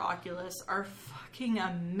controllers for Oculus are fucking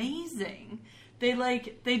amazing.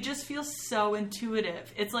 They just feel so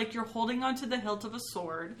intuitive. It's like you're holding onto the hilt of a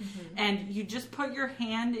sword, and you just put your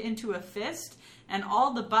hand into a fist, and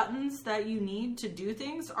all the buttons that you need to do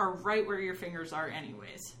things are right where your fingers are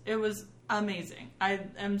anyways. It was amazing. I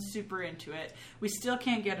am super into it. We still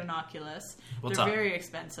can't get an Oculus. They're very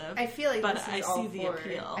expensive. I feel like but this is I all see the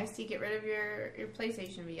appeal. I see get rid of your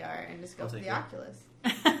PlayStation VR and just go for the Oculus.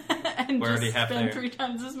 And we're just spend 3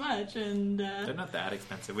 times as much. And they're not that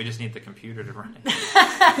expensive. We just need the computer to run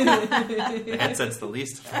it. The headset's the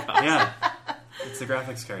least. Yeah, it's the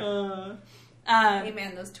graphics card. Hey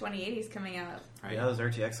man, those 2080s coming out. Right. Yeah, those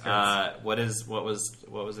RTX cards. What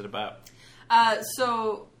was it about?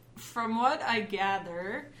 So from what I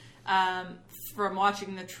gather, from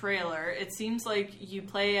watching the trailer, it seems like you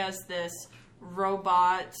play as this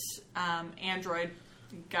robot android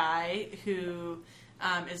guy who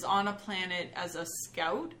is on a planet as a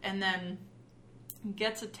scout and then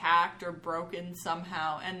gets attacked or broken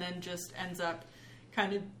somehow and then just ends up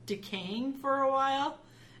kind of decaying for a while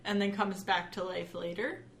and then comes back to life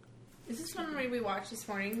later. Is this one we watched this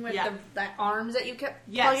morning with the arms that you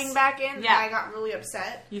kept plugging back in? Yeah. And I got really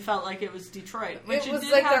upset. You felt like it was Detroit. Which it was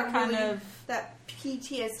did like have that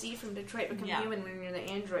PTSD from Detroit Become Human when you're in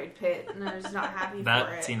the android pit and I was not happy for it.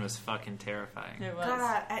 That scene was fucking terrifying. It was.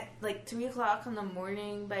 God, at like 3 o'clock in the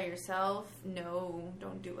morning by yourself? No,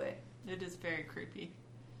 don't do it. It is very creepy.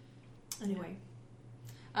 Anyway.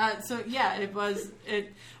 It was...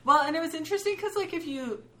 Well, and it was interesting because, like,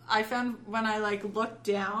 I found when I, like, looked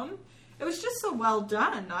down... It was just so well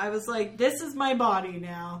done. I was like, this is my body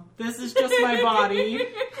now. This is just my body.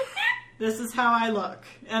 This is how I look.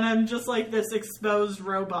 And I'm just like this exposed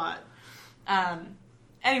robot.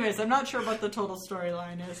 Anyways, I'm not sure what the total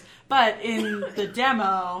storyline is. But in the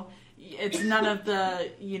demo, it's none of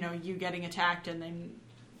the, you getting attacked and then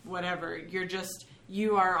whatever.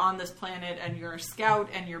 You are on this planet and you're a scout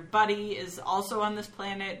and your buddy is also on this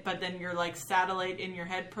planet. But then your, like, satellite in your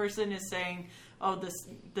head person is saying... oh,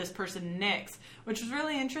 this person Nix, which was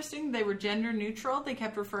really interesting. They were gender neutral. They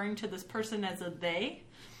kept referring to this person as a they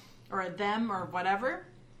or a them or whatever.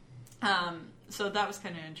 So that was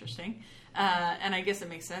kind of interesting. And I guess it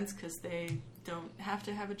makes sense because they don't have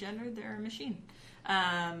to have a gender. They're a machine.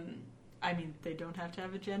 I mean, they don't have to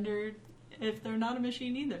have a gender if they're not a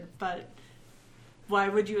machine either. But why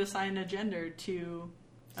would you assign a gender to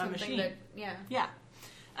a machine? Yeah.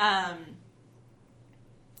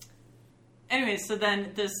 Anyway, so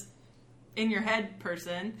then this in your head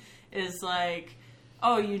person is like,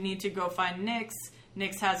 oh, you need to go find Nix.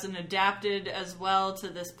 Nix hasn't adapted as well to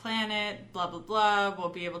this planet, blah, blah, blah, will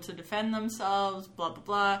be able to defend themselves, blah, blah,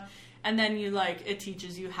 blah. And then you it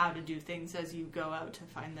teaches you how to do things as you go out to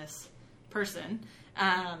find this person.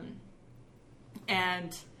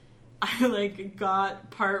 And I got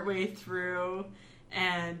partway through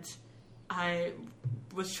and I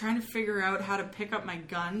was trying to figure out how to pick up my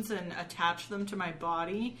guns and attach them to my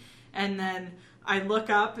body. And then I look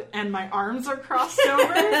up and my arms are crossed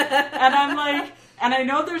over and I'm like, and I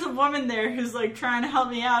know there's a woman there who's trying to help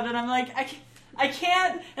me out and I'm like, I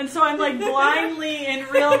can't. And so I'm blindly in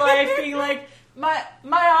real life being like, my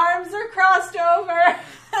arms are crossed over.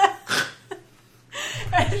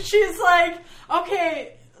 And she's like,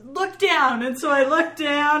 okay, look down. And so I look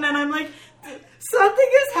down and I'm like, something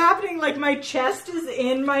is happening. My chest is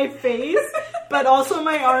in my face, but also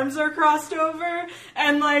my arms are crossed over.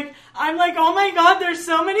 And I'm like, oh my God, there's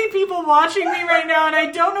so many people watching me right now and I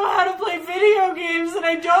don't know how to play video games and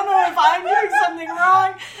I don't know if I'm doing something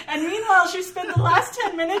wrong. And meanwhile, she spent the last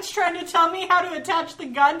 10 minutes trying to tell me how to attach the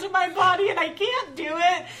gun to my body and I can't do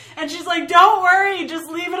it. And she's like, don't worry, just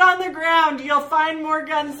leave it on the ground. You'll find more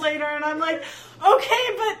guns later. And I'm like,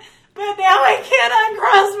 okay, but now I can't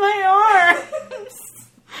uncross my arms.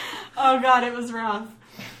 Oh God, it was rough.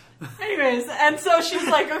 Anyways, and so she's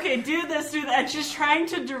like, okay, do this, do that. And she's trying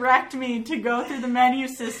to direct me to go through the menu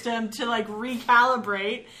system to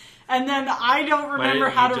recalibrate. And then I don't remember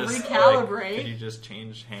how to recalibrate. Did you just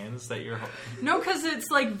change hands that you're holding? No, because it's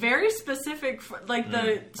very specific, for,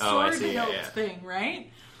 the sword hilt thing,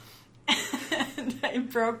 right? And I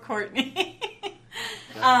broke Courtney.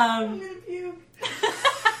 I'm gonna puke.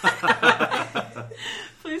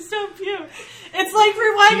 Please don't puke. It's like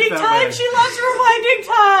rewinding time. Way. She loves rewinding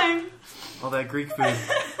time. All that Greek food.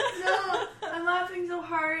 No, I'm laughing so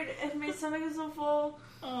hard and my stomach is so full.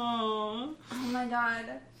 Oh my God.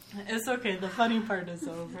 It's okay. The funny part is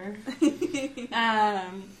over.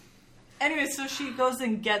 Anyway, so she goes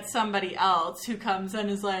and gets somebody else who comes and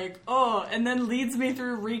is like, oh, and then leads me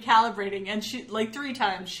through recalibrating. And she 3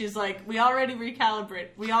 times. She's like, we already recalibrate.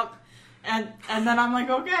 And then I'm like,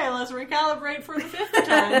 okay, let's recalibrate for the 5th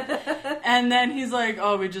time. And then he's like,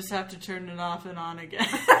 oh, we just have to turn it off and on again.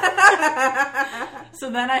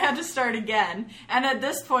 So then I had to start again. And at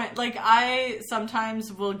this point, I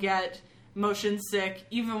sometimes will get motion sick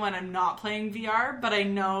even when I'm not playing VR. But I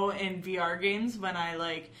know in VR games when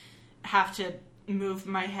I, have to move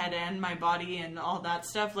my head and my body and all that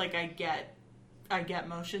stuff, I get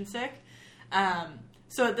motion sick.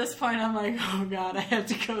 So at this point, I'm like, oh God, I have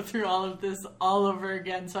to go through all of this all over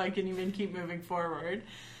again so I can even keep moving forward.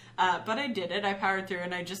 But I did it. I powered through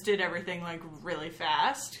and I just did everything really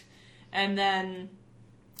fast. And then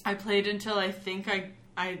I played until I think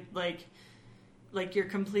I you're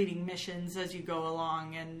completing missions as you go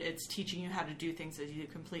along and it's teaching you how to do things as you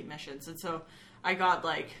complete missions. And so I got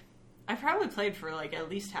I probably played for at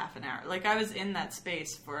least half an hour. I was in that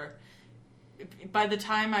space for... By the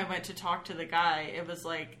time I went to talk to the guy, it was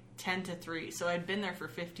 10 to 3. So I'd been there for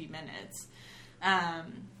 50 minutes.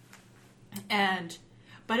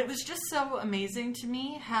 But it was just so amazing to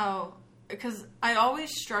me how... Because I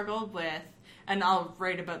always struggled with... And I'll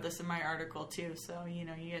write about this in my article too. So, you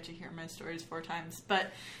get to hear my stories 4 times.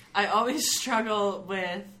 But I always struggle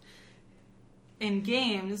with... In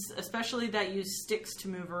games, especially that use sticks to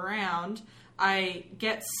move around... I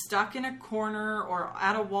get stuck in a corner or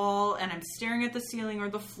at a wall and I'm staring at the ceiling or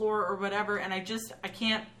the floor or whatever and I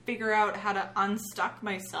can't figure out how to unstuck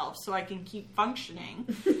myself so I can keep functioning.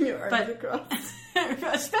 Your arms are crossed.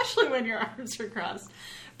 Especially when your arms are crossed.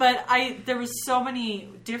 But there was so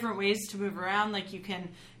many different ways to move around. You can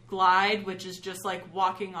glide, which is just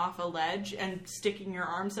walking off a ledge and sticking your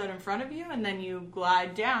arms out in front of you and then you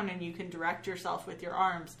glide down and you can direct yourself with your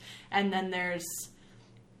arms. And then there's...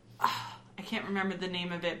 I can't remember the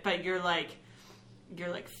name of it, but you're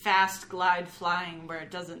like fast glide flying where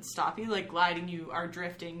it doesn't stop you, like gliding, you are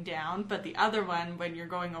drifting down. But the other one, when you're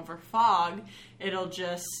going over fog, it'll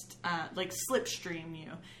just like slipstream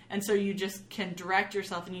you. And so you just can direct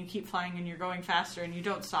yourself and you keep flying and you're going faster and you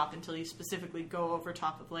don't stop until you specifically go over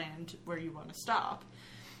top of land where you want to stop.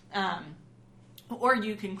 Or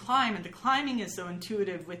you can climb, and the climbing is so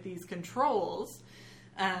intuitive with these controls.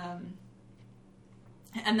 And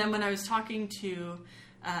then when I was talking to,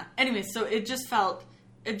 anyway, so it just felt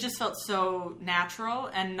so natural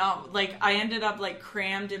and not like I ended up like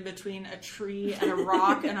crammed in between a tree and a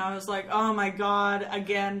rock, and I was like, oh my God,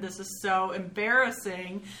 again, this is so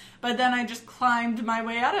embarrassing. But then I just climbed my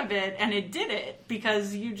way out of it, and it did it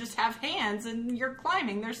because you just have hands and you're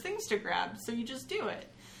climbing. There's things to grab, so you just do it.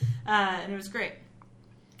 And it was great.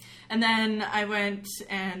 And then I went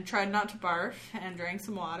and tried not to barf and drank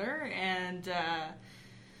some water and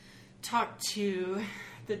talked to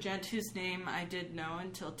the gent whose name I did know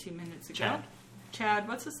until 2 minutes ago. Chad.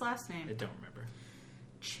 What's his last name? I don't remember.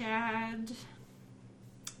 Chad.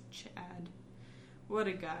 What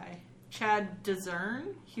a guy. Chad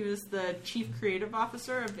Dezern. He was the chief creative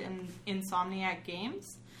officer of Insomniac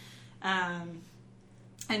Games. And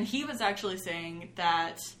he was actually saying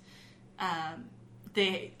that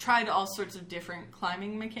they tried all sorts of different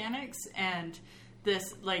climbing mechanics, and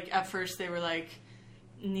this, like, at first they were like,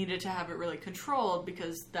 needed to have it really controlled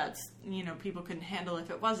because that's, people couldn't handle if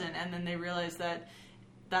it wasn't, and then they realized that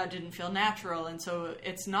didn't feel natural, and so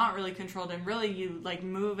it's not really controlled, and really you like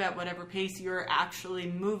move at whatever pace you're actually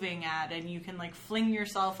moving at, and you can like fling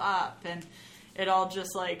yourself up, and it all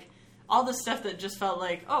just like all the stuff that just felt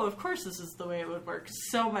like, oh, of course this is the way it would work.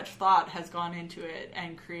 So much thought has gone into it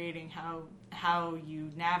and creating how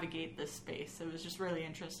you navigate this space. It was just really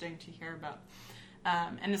interesting to hear about.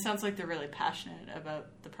 And it sounds like they're really passionate about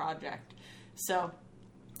the project. So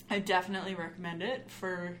I definitely recommend it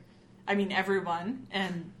for, everyone,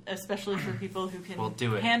 and especially for people who can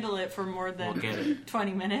handle it for more than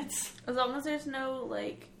 20 minutes. As long as there's no,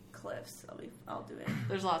 cliffs, I'll do it.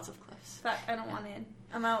 There's lots of cliffs. But I don't want in.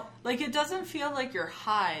 I'm out. It doesn't feel like you're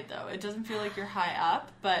high, though. It doesn't feel like you're high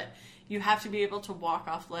up, but you have to be able to walk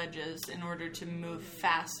off ledges in order to move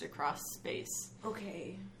fast across space.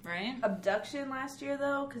 Okay. Right? Abduction last year,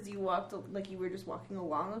 though, because you walked, you were just walking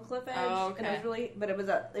along a cliff edge. Oh, okay. And it was really, but it was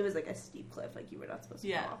a steep cliff, you were not supposed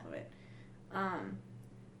to fall off of it.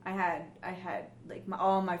 I had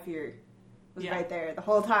all my fear was right there the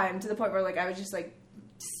whole time, to the point where, I was just,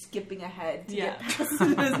 skipping ahead to get past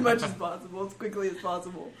it as much as possible, as quickly as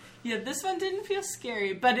possible. Yeah, this one didn't feel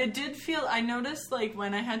scary, but it did feel, I noticed,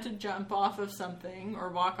 when I had to jump off of something or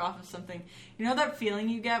walk off of something, you know that feeling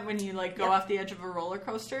you get when you, go off the edge of a roller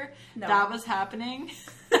coaster? No. That was happening.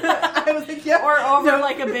 I was like, yeah. Or over,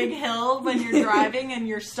 a big hill when you're driving and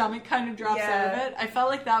your stomach kind of drops out of it. I felt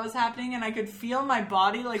like that was happening, and I could feel my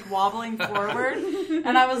body, wobbling forward.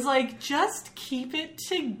 And I was like, just keep it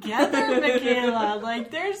together, Michaela.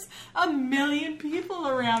 There's a million people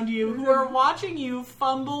around you who are watching you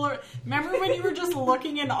fumble. Remember when you were just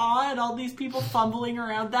looking in awe at all these people fumbling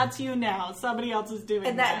around? That's you now. Somebody else is doing that.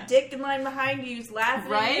 And that dick in line behind you is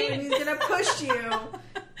laughing at you, and he's going to push you.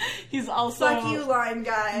 He's also... Fuck you, lime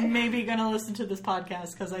guy. Maybe going to listen to this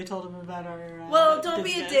podcast because I told him about our well, don't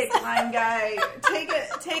business. Be a dick, lime guy.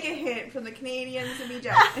 Take a hint from the Canadians and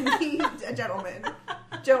be a gentleman.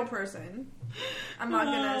 Gentle person. I'm not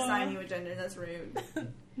going to assign you a gender. That's rude.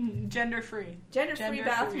 Gender-free. Gender-free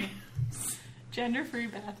bathrooms. Gender-free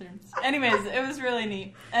bathrooms. Anyways, it was really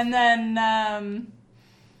neat. And then I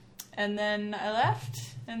left,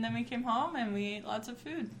 and then we came home, and we ate lots of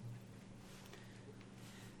food.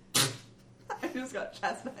 I just got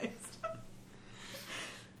chastised.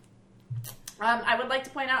 I would like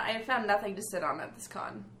to point out I found nothing to sit on at this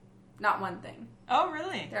con. Not one thing. Oh,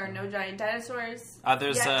 really? There are no giant dinosaurs.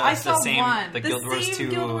 There's I saw one. The Guild Wars 2.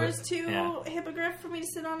 Guild Wars 2 hippogriff for me to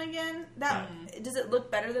sit on again. Does it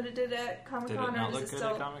look better than it did at Comic Con? Did it not look good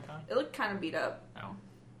at Comic Con? It looked kind of beat up. Oh.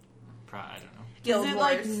 I don't know. Guild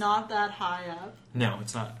Wars. Not that high up? No,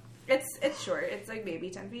 it's not. It's short. It's maybe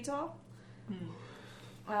 10 feet tall.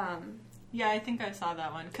 Yeah, I think I saw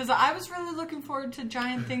that one. Because I was really looking forward to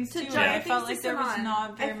giant things, too. I felt like there was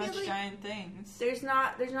not very much giant things. There's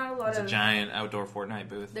not a lot of... It's a giant outdoor Fortnite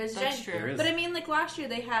booth. That's true. But last year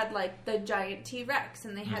they had, the giant T-Rex,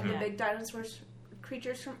 and they had the big dinosaur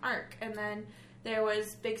creatures from Ark, and then there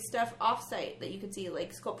was big stuff off-site that you could see,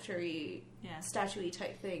 sculpture-y, statue-y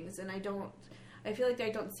type things, and I feel like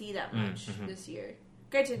I don't see that much this year.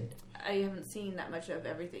 Granted, I haven't seen that much of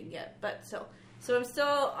everything yet, but so I'm still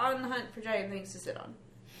on the hunt for giant things to sit on.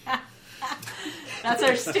 That's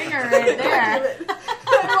our stinger right there.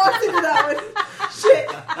 I walked into that one. Shit.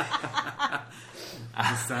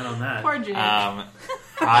 Just sat on that. Poor Jake.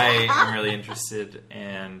 I am really interested,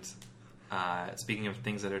 and speaking of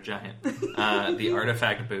things that are giant, the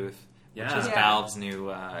Artifact booth, which is Valve's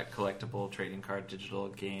new collectible trading card digital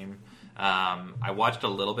game. I watched a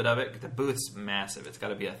little bit of it. The booth's massive. It's got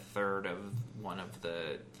to be a third of one of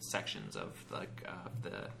the sections of the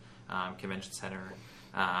convention center.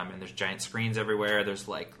 And there's giant screens everywhere. There's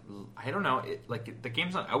I don't know, the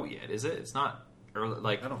game's not out yet, is it? It's not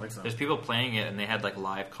early. I don't think so. There's people playing it, and they had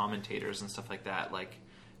live commentators and stuff like that,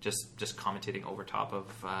 just commentating over top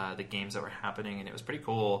of the games that were happening, and it was pretty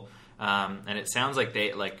cool. And it sounds like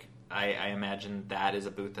they I imagine that is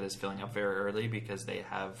a booth that is filling up very early because they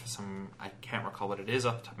have some, I can't recall what it is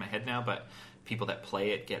off the top of my head now, but people that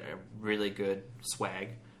play it get a really good swag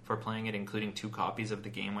for playing it, including 2 copies of the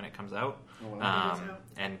game when it comes out. Oh, wow.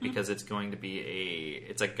 And because it's going to be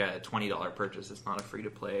it's like a $20 purchase. It's not a free to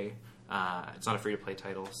play. It's not a free to play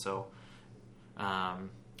title. So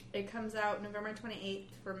it comes out November 28th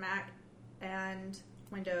for Mac and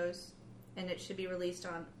Windows, and it should be released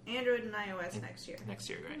on Android and iOS next year. Next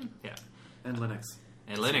year, right? Yeah. And Linux.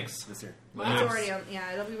 And Linux this year. Well, it's already on.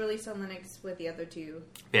 Yeah, it'll be released on Linux with the other 2.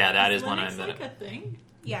 Yeah, that is Linux one I'm a thing.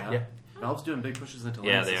 Yeah. Valve's doing big pushes into Linux.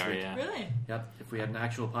 Yeah, they this are. week. Yeah. Really? Yep. If we had an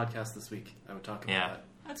actual podcast this week, I would talk about that.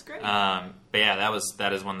 That's great. But yeah,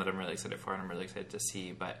 that is one that I'm really excited for, and I'm really excited to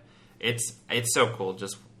see. But it's so cool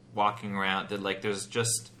just walking around. There's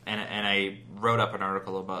just and I wrote up an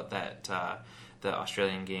article about that the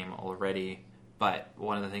Australian game already. But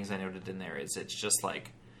one of the things I noted in there is it's just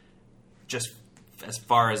as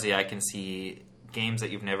far as the eye can see, games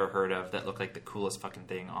that you've never heard of that look like the coolest fucking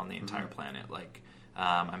thing on the entire planet.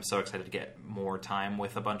 I'm so excited to get more time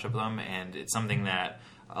with a bunch of them, and it's something that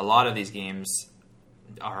a lot of these games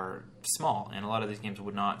are small, and a lot of these games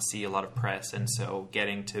would not see a lot of press, and so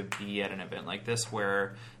getting to be at an event like this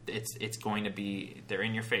where it's going to be, they're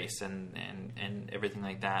in your face and everything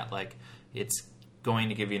like that, it's going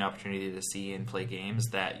to give you an opportunity to see and play games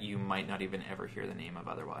that you might not even ever hear the name of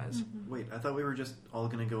otherwise. Mm-hmm. Wait, I thought we were just all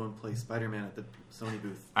going to go and play Spider-Man at the Sony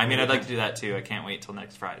booth. I mean, I'd like to do that too. I can't wait till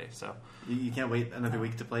next Friday. So you can't wait another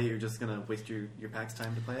week to play it? You're just going to waste your PAX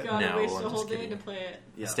time to play it? Gotta waste a whole day to play it.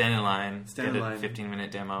 Yeah. Stand in line, get a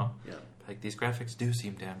 15-minute demo. Yeah. These graphics do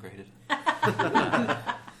seem downgraded.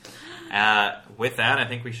 With that, I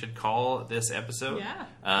think we should call this episode. Yeah.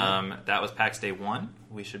 That was PAX Day 1.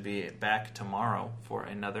 We should be back tomorrow for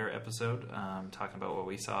another episode talking about what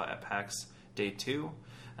we saw at PAX Day 2.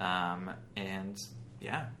 And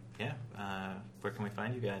where can we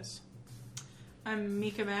find you guys? I'm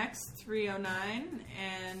MikaMax309,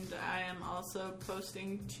 and I am also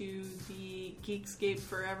posting to the Geekscape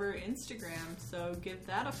Forever Instagram, so give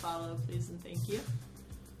that a follow, please, and thank you.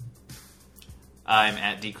 I'm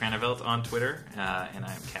at DCranevelt on Twitter, and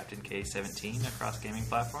I'm Captain K17 across gaming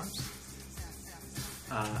platforms.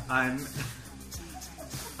 I'm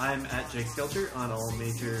at Jake Skelcher on all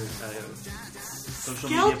major social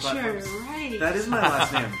media platforms. Right. That is my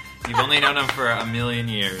last name. You've only known him for a million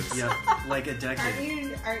years. Yep, like a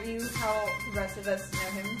decade. Aren't you how the rest of us know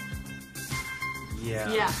him?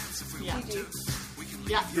 Yeah. Yeah. You do.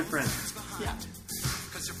 Yeah. Good friends. Yeah.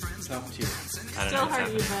 Top tier. I don't Still know heard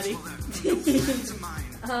you, exactly. buddy. You can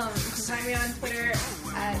find me on Twitter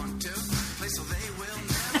at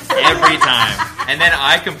Every time. And then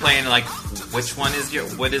I complain, which one is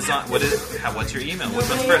what's your email? Which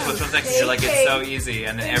one's first? Which one's next? You're like, it's so easy.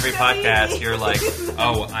 And then every podcast, you're like,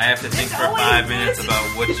 oh, I have to think for 5 minutes about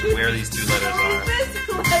where these 2 letters are. It's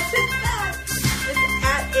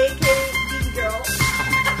at AKGirl.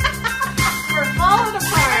 We're falling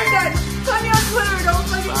apart. Find me on Twitter. Don't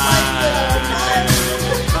fucking find me all the time.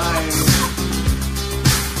 Bye.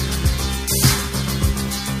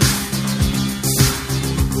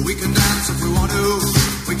 We can dance if we want to.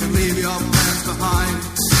 We can leave your friends behind.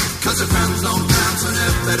 Cause your friends don't dance, and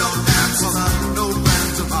if they don't dance, well, they're no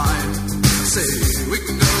friends of mine. See, we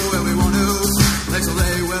can go where we want to, places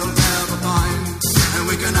they will never find. And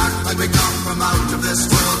we can act like we come from out of this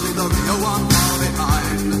world, leave the real one far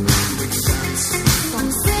behind. We can dance.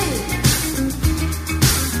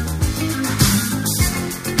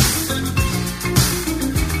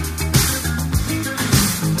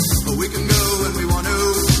 We can go when we want to.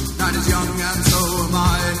 Night is young and so am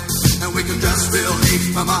I. And we can dress real neat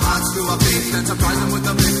from our hearts to our feet and surprise them with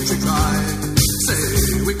a victory cry.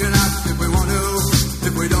 Say, we can act if we want to.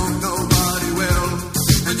 If we don't, nobody will.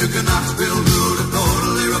 And you can act real rude and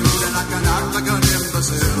totally removed, and I can act like an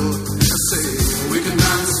imbecile. Say, we can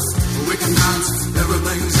dance,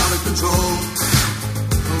 everything's out of control.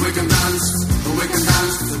 We can dance, we're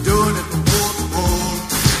doing it from pole to pole.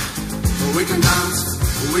 We can dance.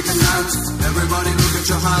 we can dance. Everybody look at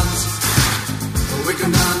your hands. We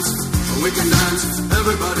can dance, we can dance.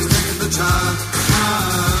 Everybody's taking the chance.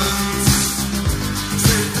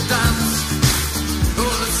 Safe to dance.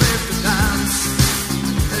 Oh, it's safe to dance.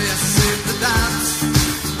 Yes, safe to dance.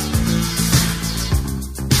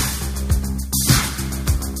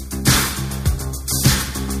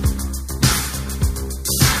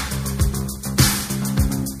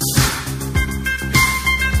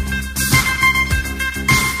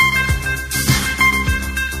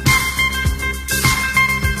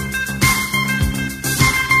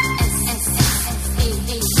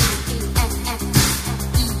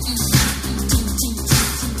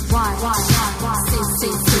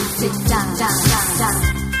 Sit down, down, down, down.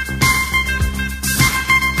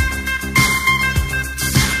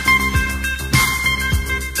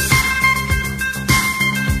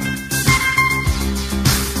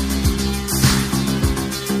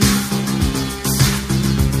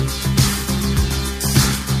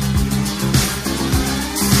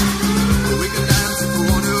 We can dance if we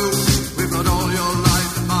want to. We've got all your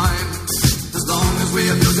life in mind. As long as we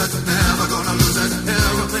abuse it, never gonna lose it.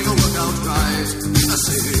 Everything will work out right. I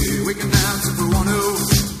say we can dance if we want to.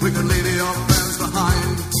 We can leave your friends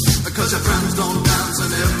behind. Because your friends don't dance,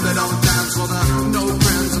 and if they don't dance, well, they're no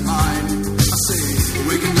friends of mine. I say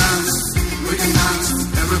we can dance,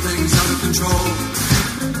 everything's out of control.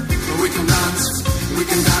 We can dance, we're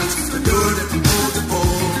doing it from pole to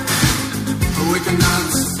pole. We can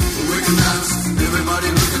dance, everybody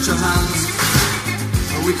look at your hands.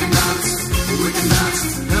 We can dance,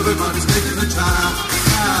 everybody's taking a chance.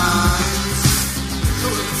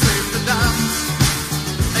 Oh, it's safe to dance.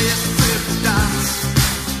 Yes, it's safe to dance.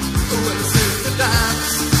 Oh, it's safe to dance.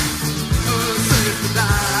 Oh, it's safe to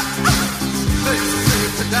dance. It's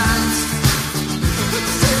safe to dance.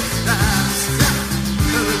 It's safe to dance.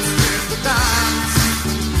 Oh, it's safe to dance.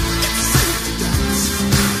 It's safe to dance.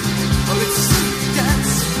 Oh, it's safe to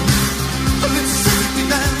dance. Oh, it's safe to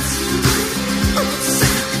dance. Oh, it's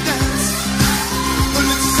safe to dance. Oh,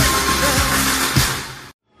 it's safe to dance.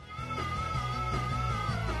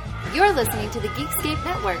 You're listening to the Geekscape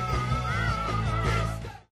Network.